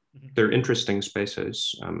 They're interesting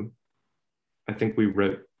spaces. I think we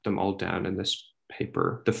wrote them all down in this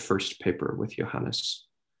paper, the first paper with Johannes.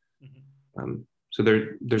 So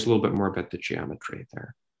there's a little bit more about the geometry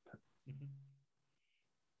there. Okay.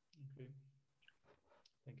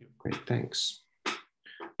 Thank you. Great, thanks.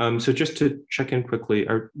 So just to check in quickly,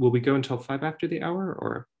 will we go until 5 after the hour,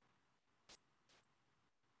 or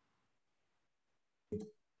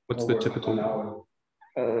what's the typical?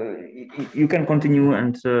 You can continue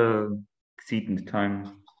and exceed the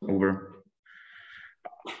time over.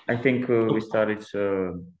 I think we started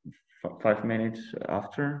 5 minutes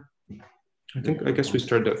after. I guess we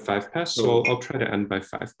started at 5 past, so I'll try to end by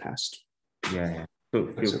 5 past. Yeah. So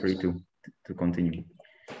feel free to continue.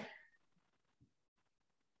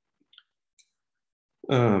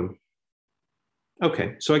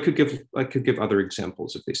 Okay, so I could give other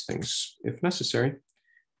examples of these things if necessary.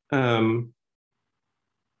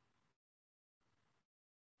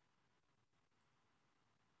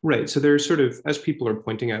 Right, so there's sort of, as people are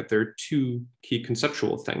pointing out, there are 2 key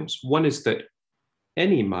conceptual things. One is that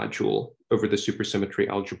any module over the supersymmetry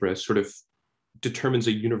algebra sort of determines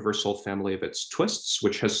a universal family of its twists,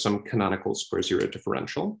 which has some canonical square zero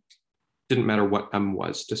differential. Didn't matter what M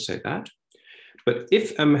was to say that. But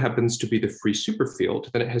if M happens to be the free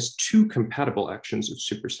superfield, then it has 2 compatible actions of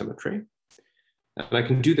supersymmetry. And I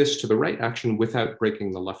can do this to the right action without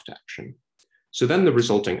breaking the left action. So then the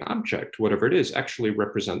resulting object, whatever it is, actually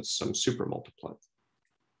represents some supermultiplet.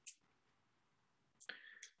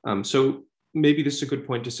 So maybe this is a good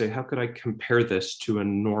point to say, how could I compare this to a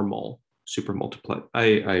normal supermultiplet?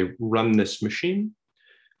 I run this machine,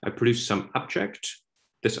 I produce some object.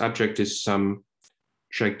 This object is some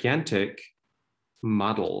gigantic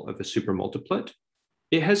model of a supermultiplet.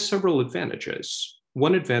 It has several advantages.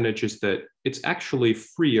 One advantage is that it's actually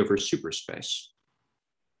free over superspace.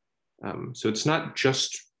 So it's not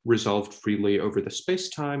just resolved freely over the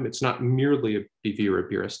space-time. It's not merely a BV or a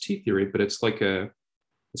BRST theory, but it's like a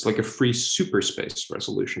free superspace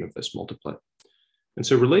resolution of this multiplet. And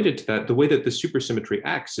so related to that, the way that the supersymmetry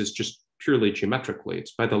acts is just purely geometrically.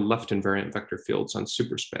 It's by the left invariant vector fields on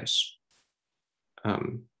superspace.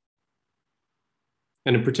 And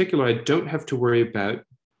in particular, I don't have to worry about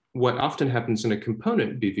what often happens in a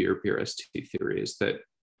component BV or BRST theory is that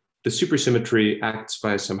the supersymmetry acts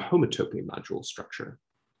via some homotopy module structure,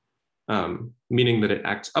 meaning that it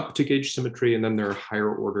acts up to gauge symmetry, and then there are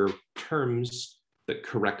higher order terms that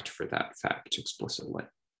correct for that fact explicitly.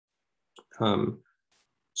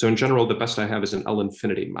 So in general, the best I have is an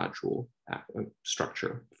L-infinity module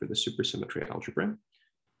structure for the supersymmetry algebra.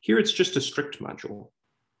 Here it's just a strict module,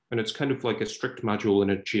 and it's kind of like a strict module in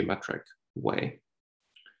a geometric way.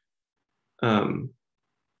 And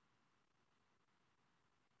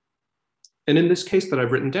in this case that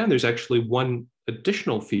I've written down, there's actually one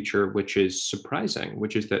additional feature which is surprising,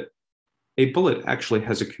 which is that a bullet actually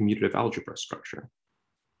has a commutative algebra structure.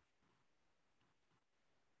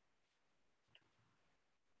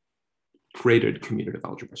 Graded commutative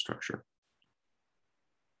algebra structure.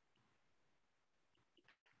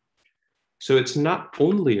 So it's not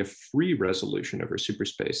only a free resolution over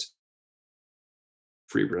superspace,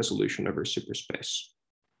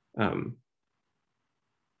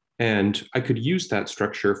 and I could use that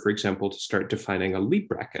structure, for example, to start defining a Lie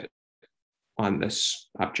bracket on this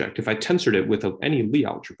object. If I tensored it with any Lie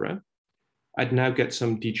algebra, I'd now get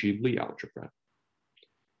some dg Lie algebra.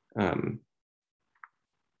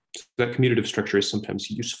 So that commutative structure is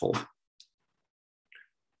sometimes useful.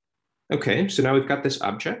 Okay, so now we've got this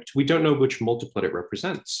object. We don't know which multiplet it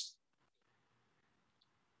represents.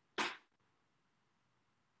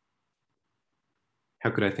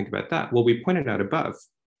 How could I think about that? Well, we pointed out above.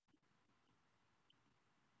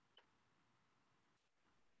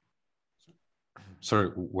 Sorry,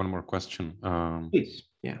 one more question. Please,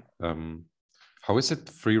 yeah. How is it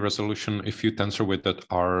free resolution if you tensor with that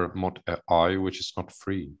R mod I, which is not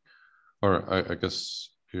free? Or I guess...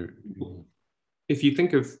 If you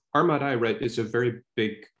think of R mod I, right, is a very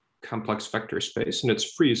big complex vector space, and it's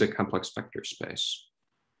free as a complex vector space.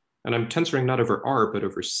 And I'm tensoring not over R, but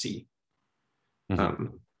over C.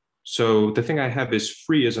 So the thing I have is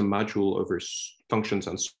free as a module over functions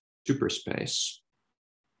on superspace.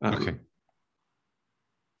 Okay.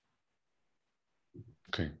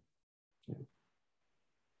 Okay.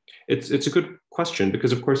 It's a good question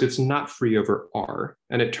because, of course, it's not free over R.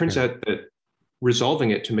 And it turns out that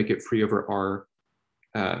resolving it to make it free over R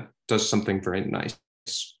does something very nice.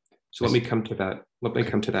 So let me come to that. Let me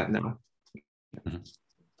come to that now.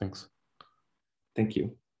 Thanks. Thank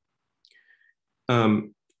you.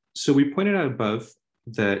 So we pointed out above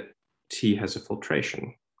that T has a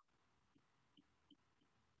filtration.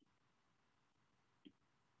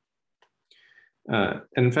 And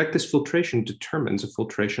in fact, this filtration determines a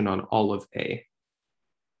filtration on all of A.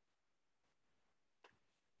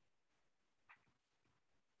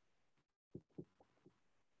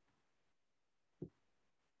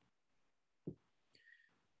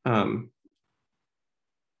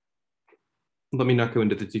 Let me not go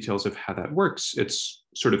into the details of how that works. It's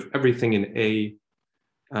sort of everything in A.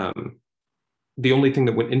 The only thing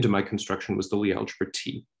that went into my construction was the Lie algebra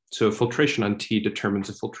T. So a filtration on T determines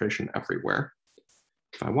a filtration everywhere,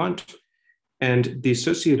 if I want. And the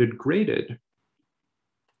associated graded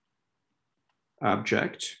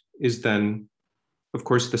object is then, of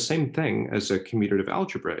course, the same thing as a commutative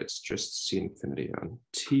algebra. It's just C infinity on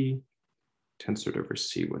T tensored over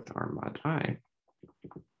C with R mod I.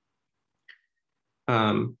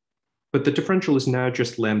 But the differential is now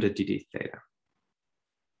just lambda dd theta.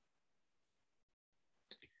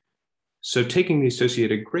 So taking the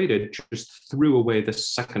associated graded just threw away the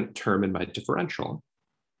second term in my differential.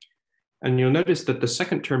 And you'll notice that the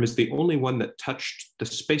second term is the only one that touched the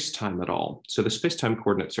space-time at all. So the space-time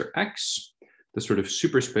coordinates are x, the sort of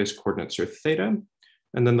superspace coordinates are theta,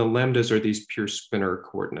 and then the lambdas are these pure spinor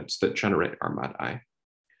coordinates that generate R mod I.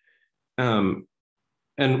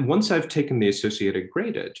 And once I've taken the associated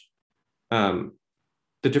graded,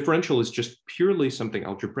 the differential is just purely something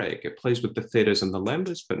algebraic. It plays with the thetas and the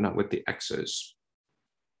lambdas, but not with the x's.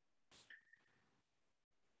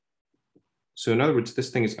 So in other words,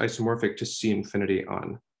 this thing is isomorphic to C infinity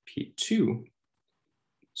on P2.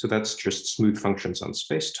 So that's just smooth functions on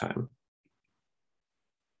space-time.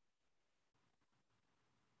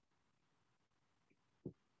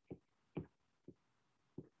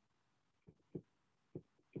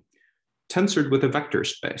 Tensored with a vector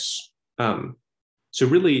space. So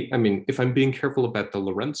really, I mean, if I'm being careful about the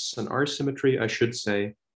Lorentz and R symmetry, I should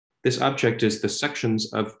say this object is the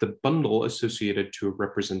sections of the bundle associated to a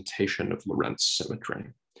representation of Lorentz symmetry.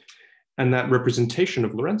 And that representation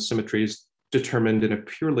of Lorentz symmetry is determined in a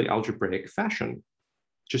purely algebraic fashion,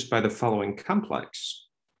 just by the following complex.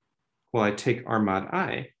 Well, I take R mod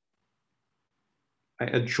I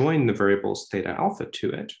adjoin the variables theta alpha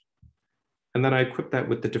to it, and then I equip that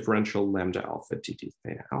with the differential lambda alpha dd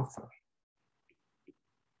theta alpha.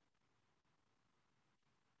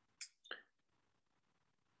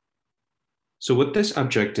 So what this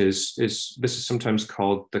object is this is sometimes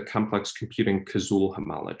called the complex computing Koszul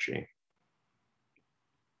homology.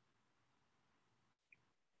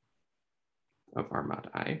 of R mod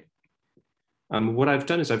I. What I've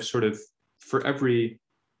done is I've sort of, for every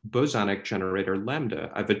bosonic generator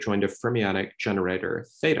lambda, I've adjoined a fermionic generator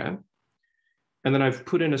theta. And then I've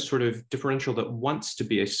put in a sort of differential that wants to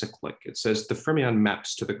be acyclic. It says the fermion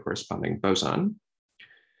maps to the corresponding boson.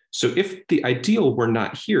 So if the ideal were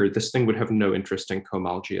not here, this thing would have no interest in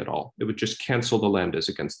cohomology at all. It would just cancel the lambdas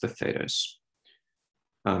against the thetas.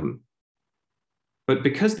 But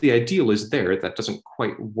because the ideal is there, that doesn't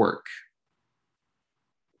quite work.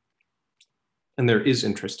 And there is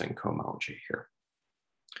interesting cohomology here.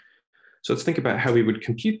 So let's think about how we would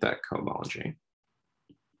compute that cohomology.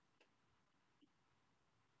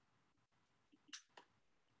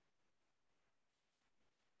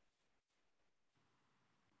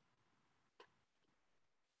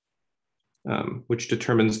 Which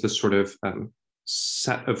determines the sort of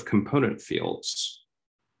set of component fields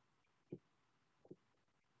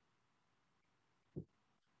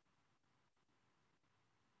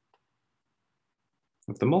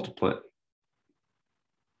of the multiplet.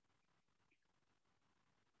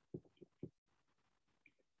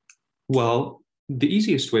 Well, the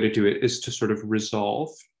easiest way to do it is to sort of resolve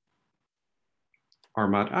R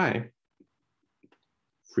mod I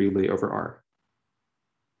freely over R.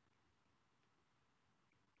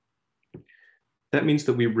 That means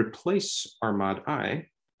that we replace R mod I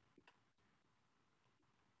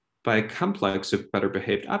by a complex of better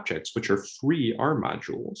behaved objects, which are free R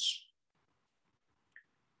modules,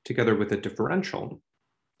 together with a differential,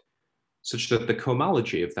 such that the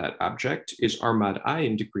cohomology of that object is R mod I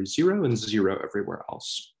in degree 0 and 0 everywhere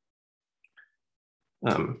else.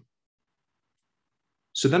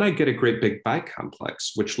 So then I get a great big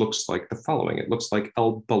bicomplex, which looks like the following. It looks like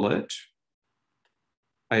L bullet.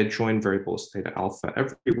 I adjoin variables theta alpha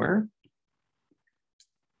everywhere.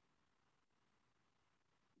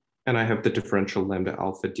 And I have the differential lambda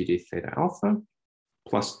alpha dd theta alpha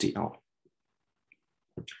plus dl.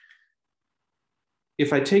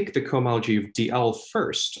 If I take the cohomology of dl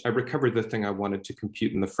first, I recover the thing I wanted to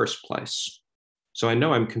compute in the first place. So I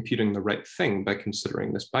know I'm computing the right thing by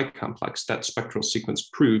considering this bicomplex. That spectral sequence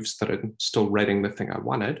proves that I'm still writing the thing I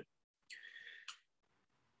wanted.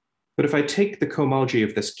 But if I take the cohomology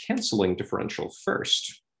of this canceling differential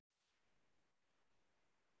first,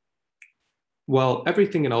 well,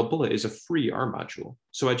 everything in L bullet is a free R module.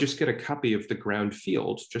 So I just get a copy of the ground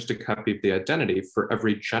field, just a copy of the identity for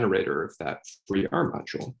every generator of that free R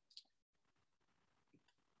module.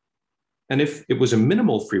 And if it was a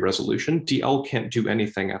minimal free resolution, DL can't do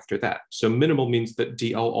anything after that. So minimal means that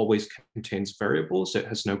DL always contains variables. It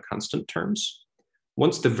has no constant terms.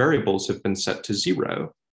 Once the variables have been set to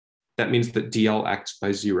 0, that means that DL acts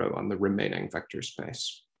by 0 on the remaining vector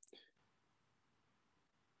space.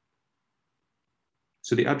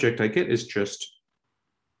 So the object I get is just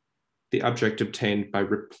the object obtained by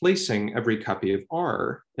replacing every copy of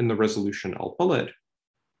R in the resolution L bullet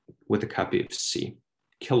with a copy of C,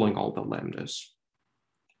 killing all the lambdas.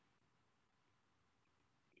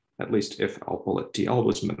 At least if L bullet DL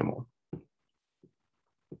was minimal.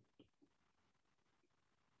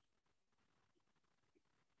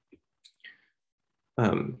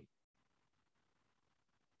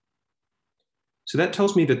 So that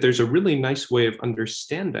tells me that there's a really nice way of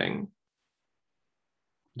understanding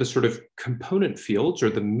the sort of component fields or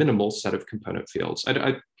the minimal set of component fields.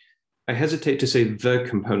 I hesitate to say the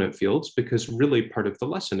component fields because really part of the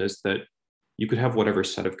lesson is that you could have whatever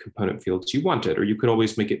set of component fields you wanted, or you could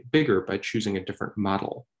always make it bigger by choosing a different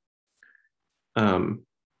model.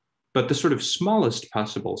 But the sort of smallest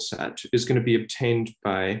possible set is going to be obtained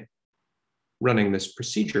by running this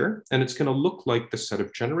procedure, and it's going to look like the set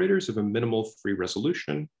of generators of a minimal free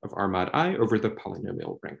resolution of R mod I over the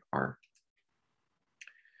polynomial ring R.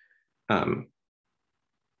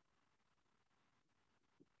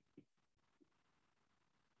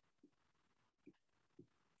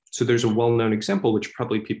 So there's a well-known example, which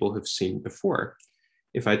probably people have seen before.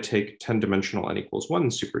 If I take 10-dimensional n equals 1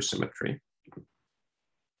 supersymmetry,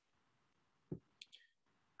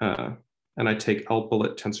 and I take L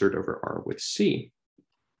bullet tensored over R with C.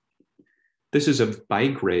 This is a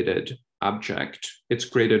bigraded object. It's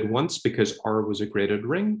graded once because R was a graded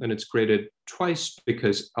ring, and it's graded twice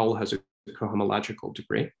because L has a cohomological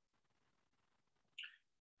degree.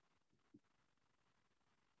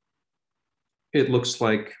 It looks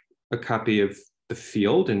like a copy of the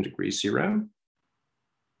field in degree 0,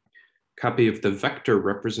 copy of the vector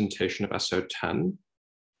representation of SO10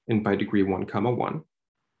 in by degree 1, 1,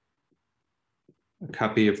 a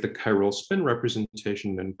copy of the chiral spin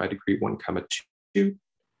representation in by degree 1, 2,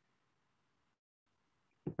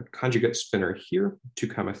 a conjugate spinor here, 2,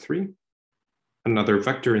 3, another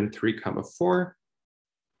vector in 3, 4,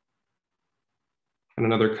 and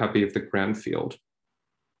another copy of the ground field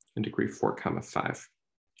in degree 4, 5.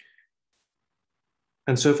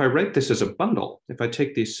 And so if I write this as a bundle, if I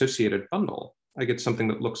take the associated bundle, I get something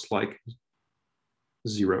that looks like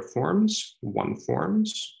 0 forms, 1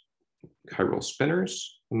 forms, chiral spinors,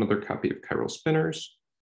 another copy of chiral spinors,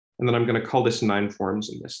 and then I'm going to call this 9 forms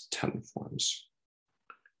and this 10 forms.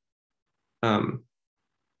 And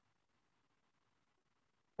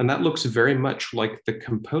that looks very much like the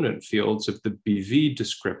component fields of the BV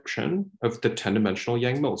description of the 10-dimensional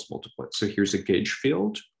Yang-Mills multiplet. So here's a gauge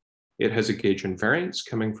field. It has a gauge invariance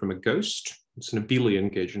coming from a ghost. It's an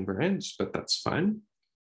abelian gauge invariance, but that's fine.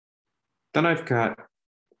 Then I've got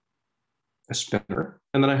a spinor,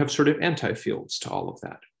 and then I have sort of anti-fields to all of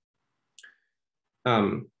that.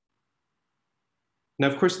 Now,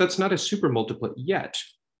 of course, that's not a supermultiplet yet.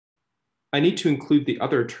 I need to include the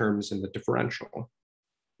other terms in the differential.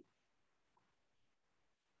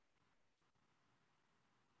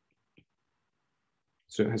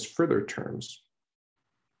 So it has further terms.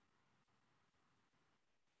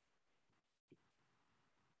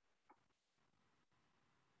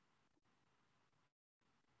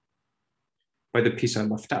 By the piece I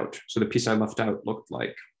left out. So the piece I left out looked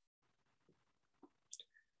like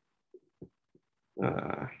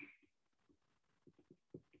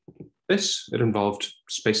this. It involved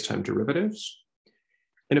space-time derivatives.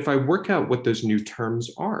 And if I work out what those new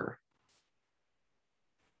terms are,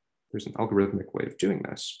 there's an algorithmic way of doing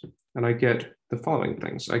this. And I get the following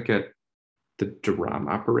things. I get the de Rham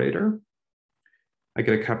operator. I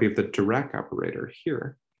get a copy of the Dirac operator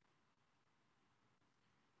here.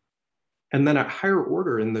 And then at higher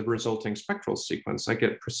order in the resulting spectral sequence, I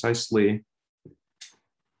get precisely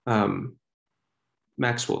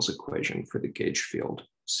Maxwell's equation for the gauge field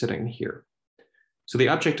sitting here. So the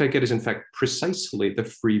object I get is in fact precisely the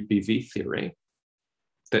free BV theory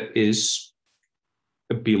that is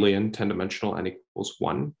abelian 10-dimensional n equals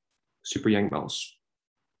 1 super Yang-Mills.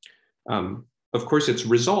 Of course, it's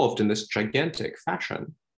resolved in this gigantic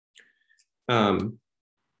fashion.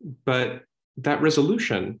 But that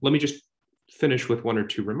resolution, let me just finish with 1 or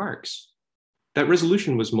 2 remarks. That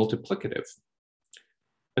resolution was multiplicative.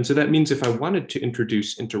 And so that means if I wanted to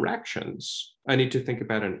introduce interactions, I need to think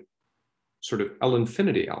about an sort of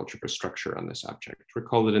L-infinity algebra structure on this object.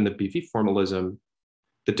 Recall that in the BV formalism,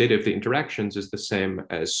 the data of the interactions is the same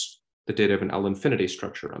as the data of an L-infinity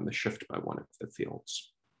structure on the shift by one of the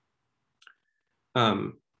fields.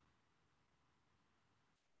 And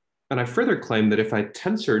I further claim that if I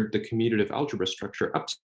tensored the commutative algebra structure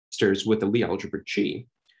upstairs with a Lie algebra G,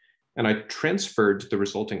 and I transferred the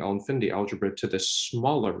resulting L-infinity algebra to this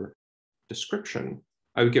smaller description,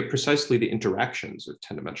 I would get precisely the interactions of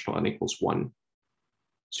 10-dimensional n equals 1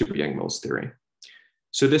 super Yang-Mills theory.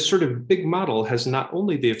 So this sort of big model has not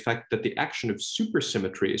only the effect that the action of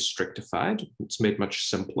supersymmetry is strictified, it's made much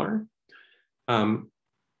simpler.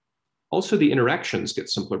 Also, the interactions get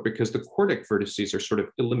simpler because the quartic vertices are sort of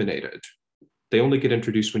eliminated. They only get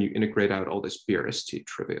introduced when you integrate out all this BRST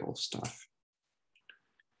trivial stuff.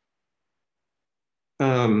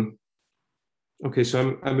 Okay,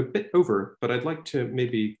 so I'm a bit over, but I'd like to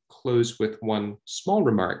maybe close with one small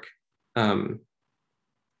remark.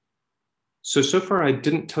 So far I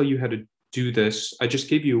didn't tell you how to do this. I just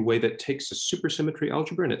gave you a way that takes a supersymmetry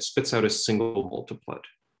algebra and it spits out a single multiplet.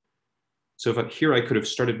 So here I could have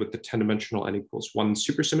started with the 10-dimensional n equals 1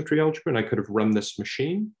 supersymmetry algebra, and I could have run this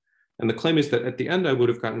machine. And the claim is that at the end, I would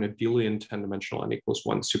have gotten a abelian 10-dimensional n equals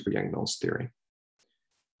 1 super Yang-Mills theory.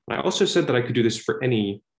 And I also said that I could do this for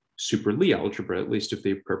any super Lie algebra, at least of the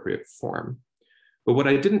appropriate form. But what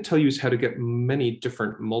I didn't tell you is how to get many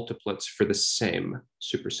different multiplets for the same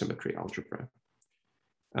supersymmetry algebra.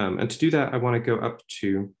 And to do that, I want to go up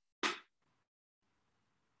to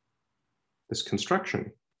this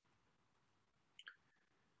construction.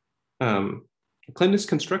 I claim this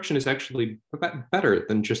construction is actually better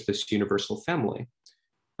than just this universal family.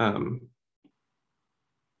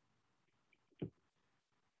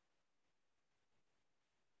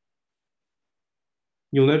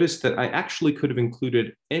 You'll notice that I actually could have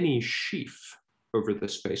included any sheaf over the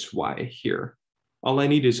space Y here. All I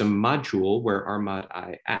need is a module where R mod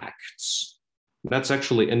I acts. That's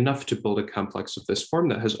actually enough to build a complex of this form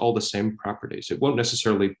that has all the same properties. It won't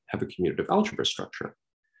necessarily have a commutative algebra structure.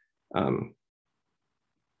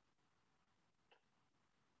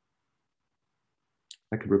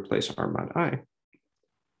 I could replace R mod I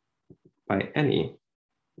by any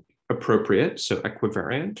appropriate, so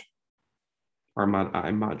equivariant, R mod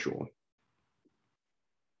I module.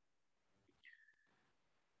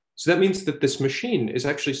 So that means that this machine is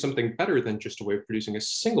actually something better than just a way of producing a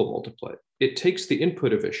single multiplet. It takes the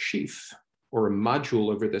input of a sheaf or a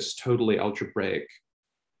module over this totally algebraic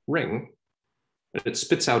ring, and it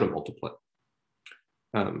spits out a multiplet.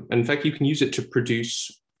 And in fact, you can use it to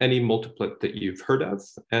produce any multiplet that you've heard of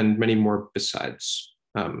and many more besides.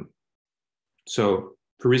 So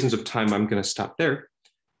for reasons of time, I'm going to stop there,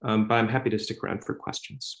 but I'm happy to stick around for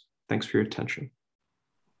questions. Thanks for your attention.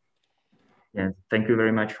 Yeah, thank you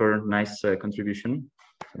very much for a nice contribution.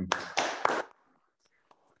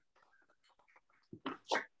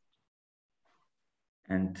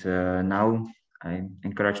 And now I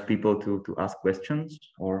encourage people to ask questions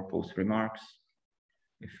or post remarks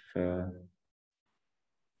if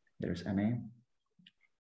there's any.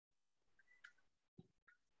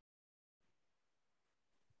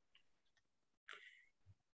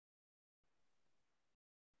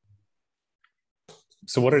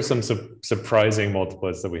 So what are some surprising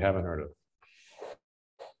multiplets that we haven't heard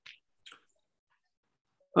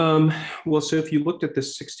of? Well, so if you looked at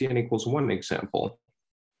this 60n equals 1 example,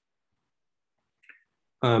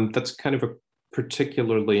 that's kind of a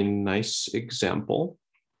particularly nice example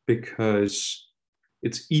because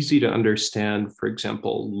it's easy to understand, for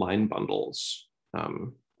example, line bundles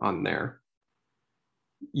on there.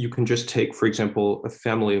 You can just take, for example, a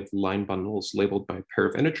family of line bundles labeled by a pair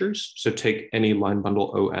of integers. So take any line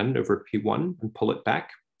bundle ON over P1 and pull it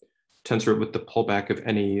back. Tensor it with the pullback of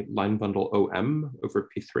any line bundle OM over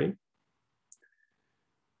P3.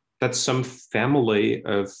 That's some family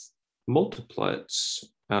of multiplets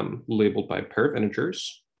labeled by a pair of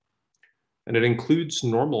integers. And it includes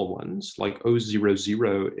normal ones, like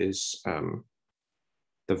O00 is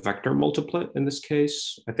the vector multiplet in this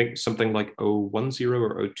case. I think something like O10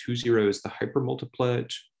 or O20 is the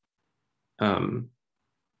hypermultiplet.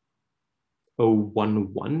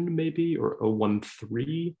 O11 maybe, or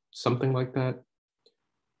O13, something like that.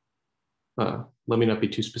 Let me not be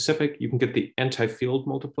too specific. You can get the anti-field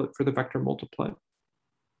multiplet for the vector multiplet.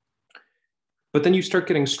 But then you start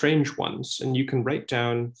getting strange ones, and you can write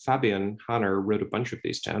down, Fabian Hanner wrote a bunch of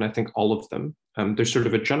these down, I think all of them. There's sort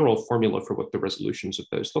of a general formula for what the resolutions of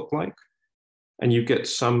those look like. And you get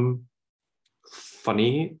some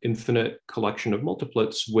funny infinite collection of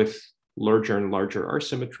multiplets with larger and larger R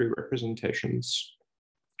symmetry representations.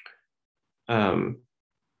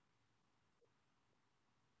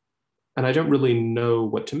 And I don't really know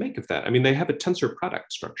what to make of that. I mean, they have a tensor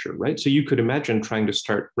product structure, right? So you could imagine trying to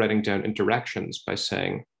start writing down interactions by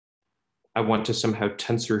saying, I want to somehow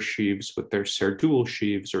tensor sheaves with their Serre dual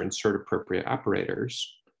sheaves or insert appropriate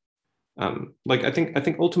operators. I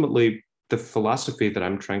think ultimately the philosophy that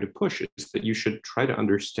I'm trying to push is that you should try to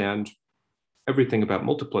understand everything about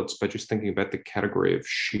multiplets by just thinking about the category of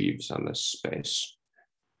sheaves on this space.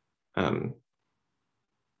 And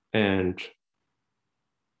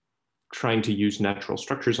trying to use natural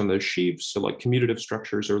structures on those sheaves, so like commutative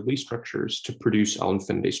structures or Lie structures, to produce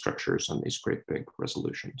L-infinity structures on these great big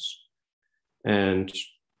resolutions. And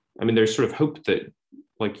I mean, there's sort of hope that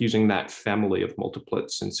like using that family of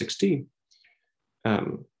multiplets in 6D,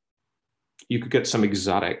 you could get some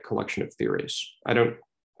exotic collection of theories. I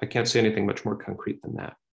can't say anything much more concrete than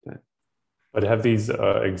that. But have these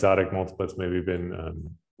exotic multiplets maybe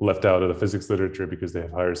been left out of the physics literature because they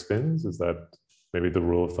have higher spins? Is that maybe the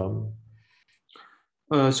rule of thumb?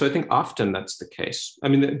 So I think often that's the case. I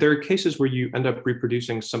mean, there are cases where you end up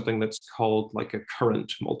reproducing something that's called like a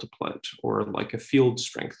current multiplet or like a field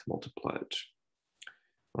strength multiplet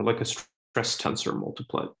or like a stress tensor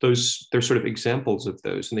multiplet. They're sort of examples of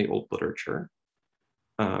those in the old literature.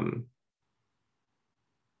 You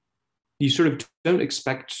sort of don't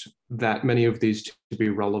expect that many of these to be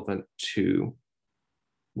relevant to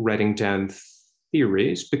writing down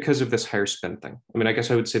theories because of this higher spin thing. I mean, I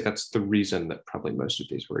guess I would say that's the reason that probably most of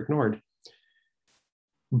these were ignored.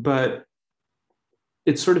 But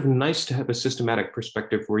it's sort of nice to have a systematic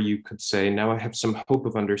perspective where you could say, now I have some hope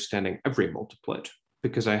of understanding every multiplet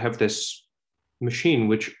because I have this machine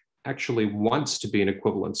which actually wants to be an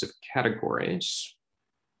equivalence of categories.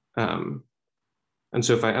 And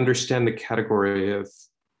so if I understand the category of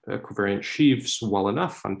equivariant sheaves well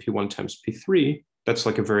enough on P1 times P3, that's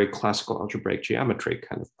like a very classical algebraic geometry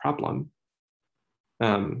kind of problem.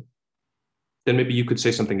 Then maybe you could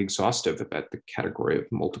say something exhaustive about the category of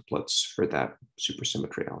multiplets for that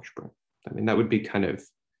supersymmetry algebra. I mean, that would be kind of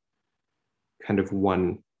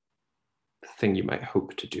one thing you might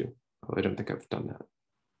hope to do. Although I don't think I've done that.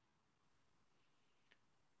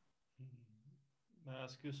 May I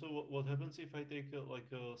ask you, so what happens if I take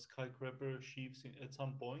like a skyscraper sheaves at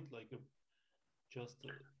some point, like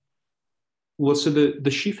Well, so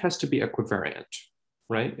the sheaf has to be equivariant.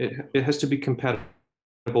 right? It has to be compatible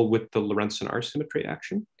with the Lorentz R symmetry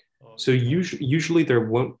action. So usually there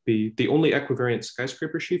won't be, the only equivariant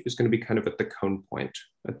skyscraper sheaf is going to be kind of at the cone point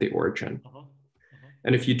at the origin.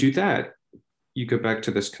 And if you do that, you go back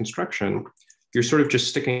to this construction, you're sort of just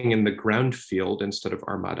sticking in the ground field instead of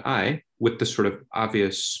R mod I with the sort of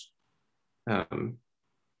obvious R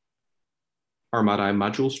mod I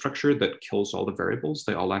module structure that kills all the variables.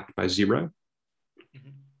 They all act by 0.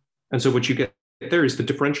 And so what you get there is the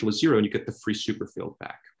differential is 0 and you get the free superfield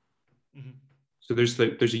back. So there's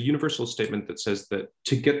a universal statement that says that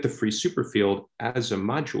to get the free superfield as a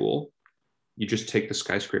module, you just take the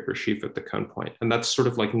skyscraper sheaf at the cone point. And that's sort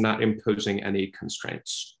of like not imposing any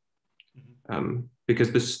constraints.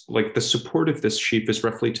 Because this, like the support of this sheaf is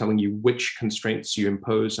roughly telling you which constraints you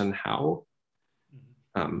impose and how.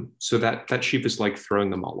 So that sheaf is like throwing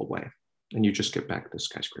them all away and you just get back the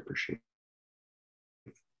skyscraper sheaf.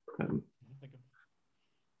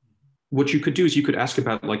 What you could do is you could ask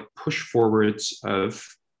about like push forwards of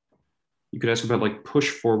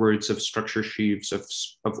structure sheaves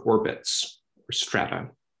of orbits or strata.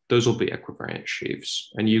 Those will be equivariant sheaves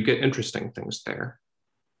and you get interesting things there.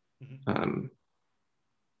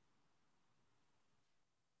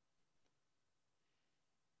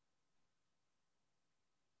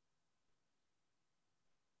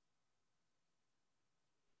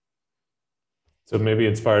 So maybe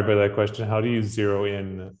inspired by that question, how do you zero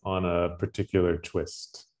in on a particular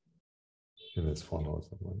twist in this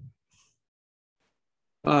formalism?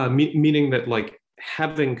 Meaning that like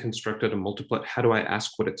having constructed a multiplet, how do I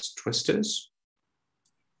ask what its twist is?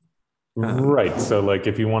 Right. So like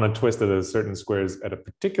if you want to twist it at a certain squares at a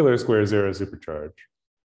particular square 0 supercharge.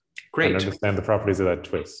 Great. And understand the properties of that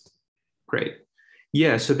twist. Great.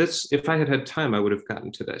 Yeah. So this, if I had had time, I would have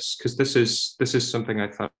gotten to this because this is something I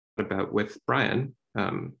thought about with Brian.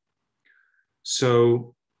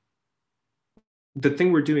 So the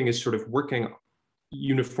thing we're doing is sort of working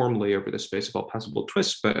uniformly over the space of all possible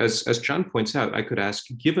twists. But as John points out, I could ask,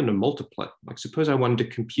 given a multiplet, like suppose I wanted to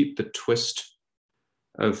compute the twist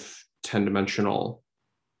of 10-dimensional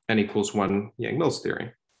n equals 1 Yang-Mills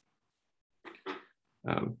theory.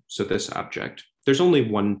 So this object, there's only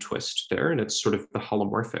one twist there, and it's sort of the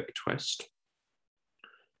holomorphic twist.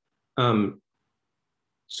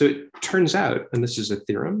 So it turns out, and this is a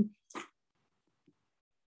theorem,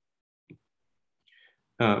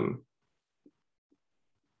 that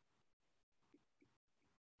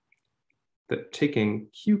taking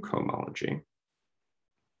Q cohomology,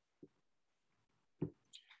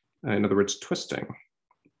 in other words, twisting,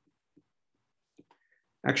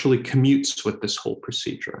 actually commutes with this whole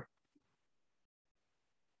procedure.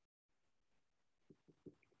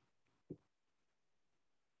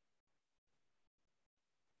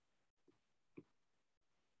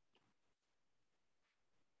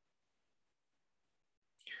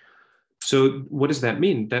 So what does that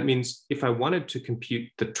mean? That means if I wanted to compute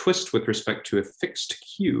the twist with respect to a fixed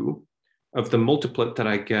Q of the multiplet that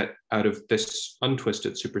I get out of this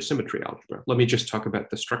untwisted supersymmetry algebra, let me just talk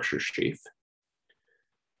about the structure sheaf.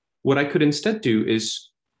 What I could instead do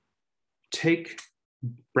is take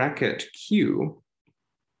bracket Q,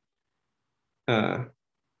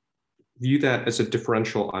 view that as a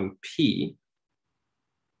differential on P,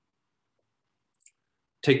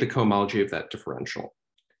 take the cohomology of that differential.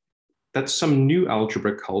 That's some new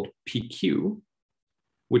algebra called PQ,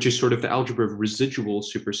 which is sort of the algebra of residual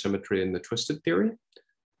supersymmetry in the twisted theory,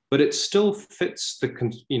 but it still fits the,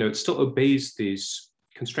 it still obeys these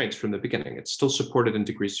constraints from the beginning. It's still supported in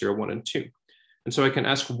degrees 0, 1, and 2. And so I can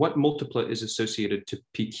ask what multiplet is associated to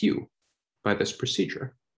PQ by this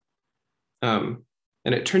procedure. And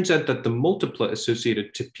it turns out that the multiplet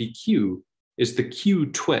associated to PQ is the Q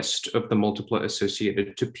twist of the multiplet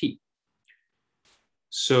associated to P.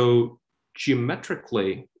 So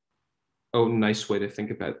geometrically, a nice way to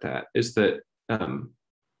think about that is that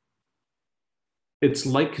it's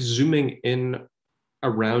like zooming in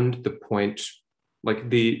around the point, like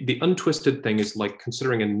the untwisted thing is like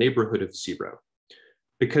considering a neighborhood of 0.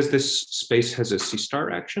 Because this space has a C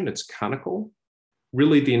star action, it's conical.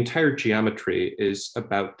 Really, the entire geometry is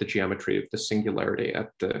about the geometry of the singularity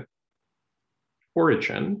at the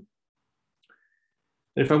origin.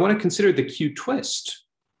 And if I want to consider the Q twist,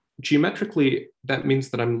 geometrically, that means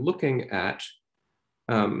that I'm looking at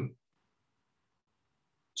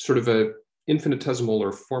sort of a infinitesimal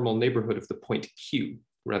or formal neighborhood of the point Q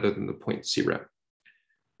rather than the point 0.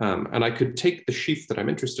 And I could take the sheaf that I'm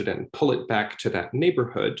interested in, pull it back to that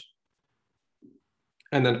neighborhood,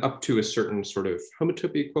 and then up to a certain sort of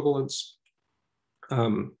homotopy equivalence.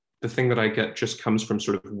 The thing that I get just comes from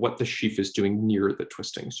sort of what the sheaf is doing near the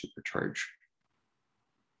twisting supercharge.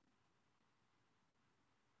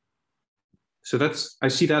 So I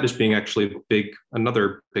see that as being actually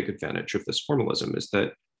another big advantage of this formalism, is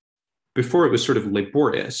that before it was sort of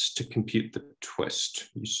laborious to compute the twist.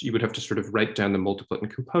 You would have to sort of write down the multiplet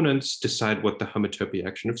and components, decide what the homotopy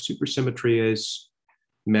action of supersymmetry is,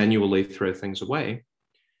 manually throw things away.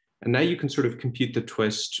 And now you can sort of compute the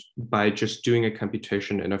twist by just doing a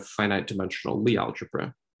computation in a finite dimensional Lie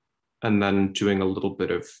algebra, and then doing a little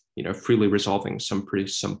bit of, freely resolving some pretty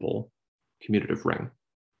simple commutative ring.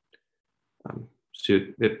 So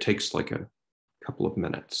it takes like a couple of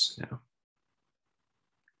minutes now.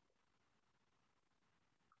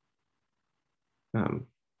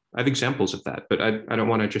 I have examples of that, but I don't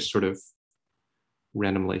want to just sort of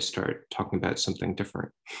randomly start talking about something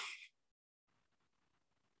different.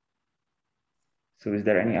 So is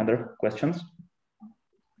there any other questions?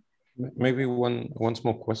 Maybe one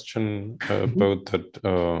small question about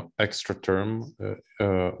that extra term.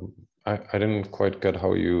 I didn't quite get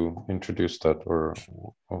how you introduced that, or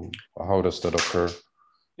how does that occur?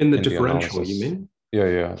 In the differential, you mean?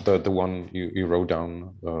 Yeah, the one you wrote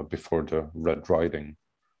down before the red writing.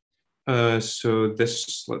 So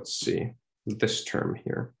this, let's see, this term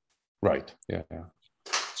here. Right, yeah.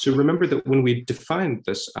 So remember that when we defined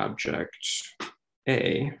this object,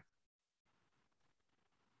 A,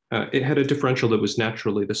 it had a differential that was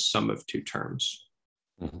naturally the sum of two terms.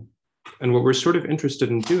 Mm-hmm. And what we're sort of interested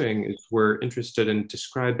in doing is we're interested in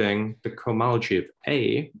describing the cohomology of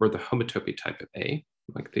A, or the homotopy type of A,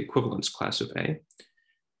 like the equivalence class of A,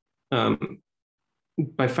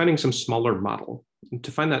 by finding some smaller model. And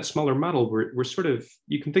to find that smaller model, we're sort of,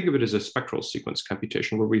 you can think of it as a spectral sequence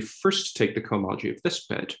computation, where we first take the cohomology of this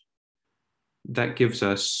bit. That gives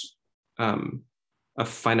us a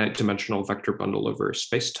finite dimensional vector bundle over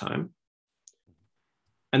space-time.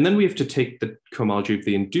 And then we have to take the cohomology of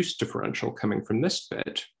the induced differential coming from this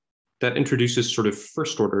bit. That introduces sort of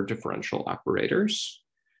first-order differential operators.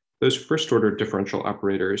 Those first-order differential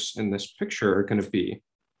operators in this picture are going to be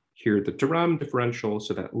here the de Rham differential,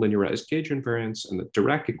 so that linearized gauge invariance, and the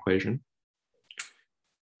Dirac equation.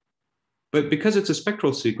 But because it's a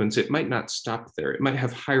spectral sequence, it might not stop there. It might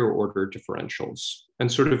have higher order differentials. And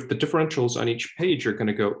sort of the differentials on each page are going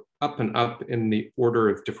to go up and up in the order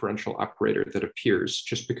of differential operator that appears,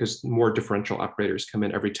 just because more differential operators come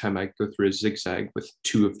in every time I go through a zigzag with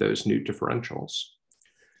two of those new differentials.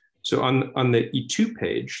 So on the E2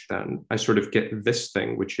 page, then, I sort of get this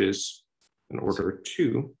thing, which is an order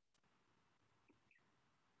 2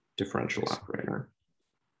 differential operator.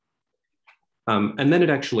 And then it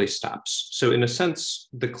actually stops. So in a sense,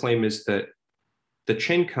 the claim is that the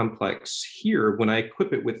chain complex here, when I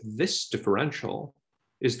equip it with this differential,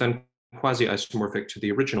 is then quasi-isomorphic to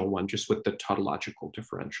the original one, just with the tautological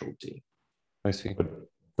differential D. I see.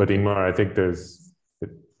 But Ingmar, I think there's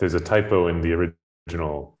a typo in the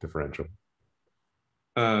original differential.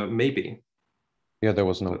 Maybe. Yeah, there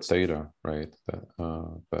was no theta, right?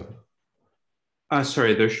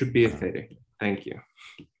 Sorry, there should be a theta. Thank you.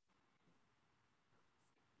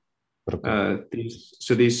 Okay.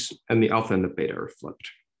 These and the alpha and the beta are flipped.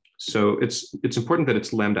 So it's important that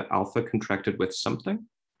it's lambda alpha contracted with something.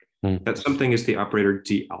 That something is the operator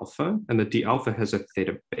d alpha, and the d alpha has a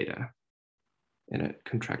theta beta in it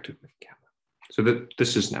contracted with gamma. So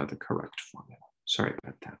this is now the correct formula. Sorry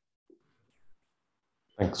about that.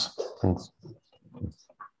 Thanks.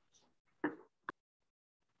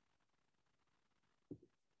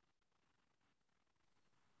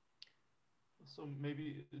 So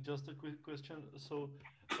maybe just a quick question. So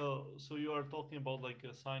you are talking about like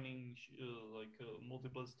assigning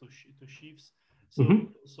multiplets to sheaves. So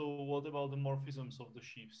so what about the morphisms of the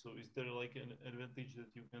sheaf? So is there like an advantage that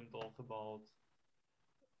you can talk about?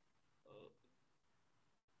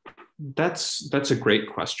 That's a great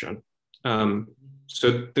question.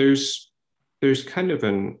 So there's kind of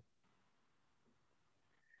an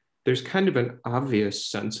obvious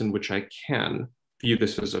sense in which I can view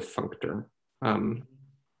this as a functor.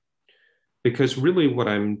 Because really what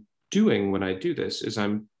I'm doing when I do this is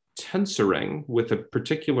I'm tensoring with a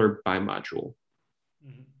particular bimodule.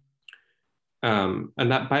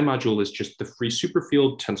 And that bimodule is just the free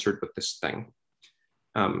superfield tensored with this thing.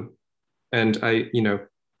 And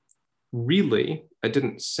really, I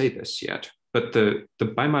didn't say this yet, but the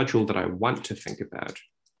bimodule that I want to think about,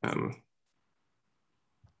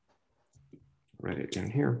 write it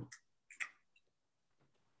down here.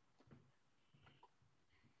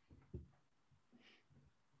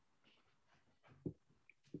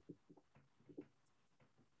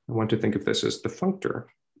 I want to think of this as the functor.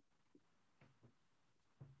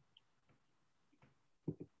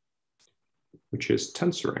 Which is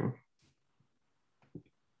tensoring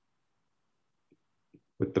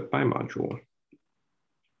with the bimodule.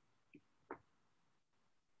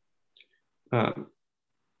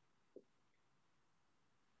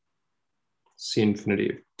 C infinity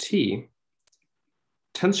of t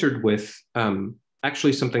tensored with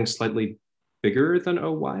actually something slightly bigger than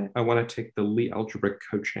OY. I want to take the Lie algebraic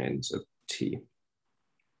cochains of T.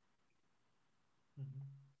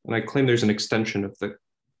 And I claim there's an extension of the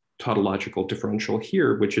tautological differential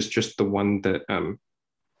here, which is just the one that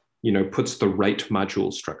puts the right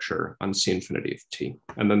module structure on C infinity of T.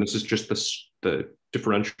 And then this is just the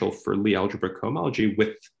differential for Lie algebraic cohomology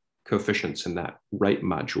with coefficients in that right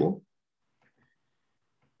module.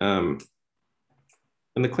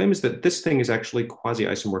 And the claim is that this thing is actually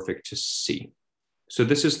quasi-isomorphic to C. So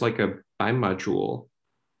this is like a bimodule,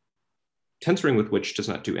 tensoring with which does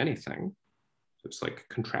not do anything. So it's like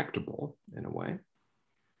contractible in a way.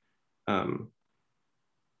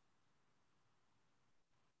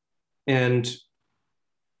 And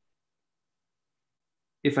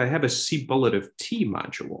if I have a C bullet of T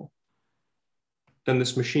module, then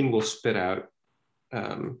this machine will spit out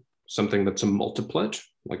something that's a multiplet,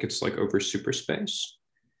 like it's like over superspace,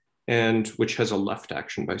 and which has a left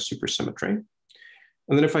action by supersymmetry.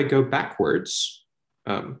 And then if I go backwards,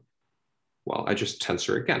 well, I just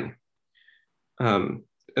tensor again. And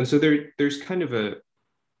so there's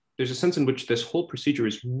a sense in which this whole procedure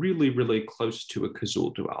is really, really close to a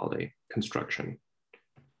Koszul duality construction.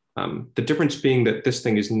 The difference being that this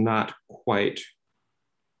thing is not quite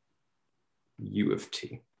U of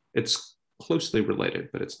T. It's closely related,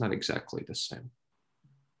 but it's not exactly the same.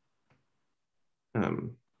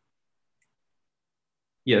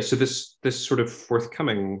 Yeah, so this sort of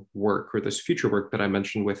forthcoming work, or this future work that I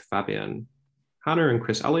mentioned with Fabian Hanner and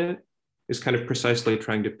Chris Elliott, is kind of precisely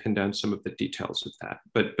trying to pin down some of the details of that.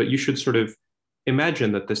 But you should sort of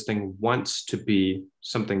imagine that this thing wants to be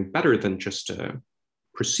something better than just a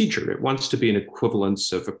procedure. It wants to be an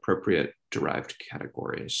equivalence of appropriate derived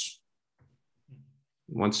categories.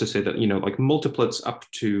 It wants to say that, like multiplets up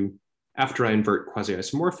to after I invert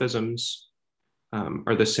quasi-isomorphisms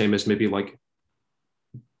are the same as maybe like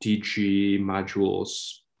DG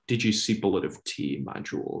modules, DGC bullet of T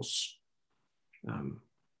modules.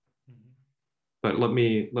 But let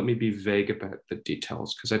me be vague about the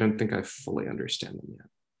details because I don't think I fully understand them yet.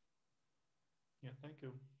 Yeah, thank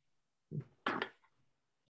you.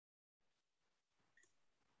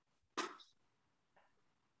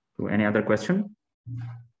 So any other question?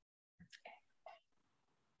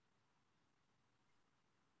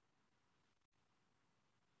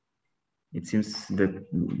 It seems that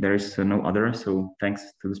there is no other, so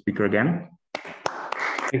thanks to the speaker again.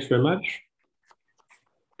 Thanks very much.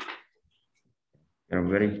 We're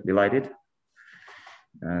very delighted.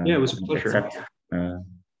 Yeah, it was a pleasure. Accept the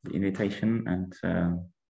invitation and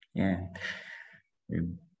yeah,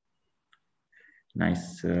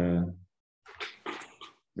 nice,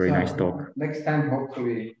 very nice talk. Next time,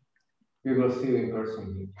 hopefully, we will see you in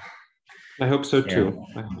person. I hope so too.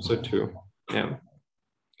 I hope so too. Yeah.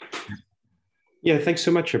 Yeah, thanks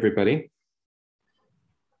so much, everybody.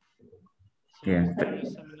 Yeah.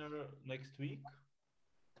 Seminar next week?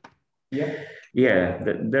 Yeah. Yeah,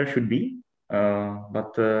 there should be,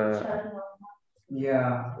 but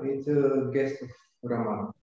yeah, it's a guest of Raman.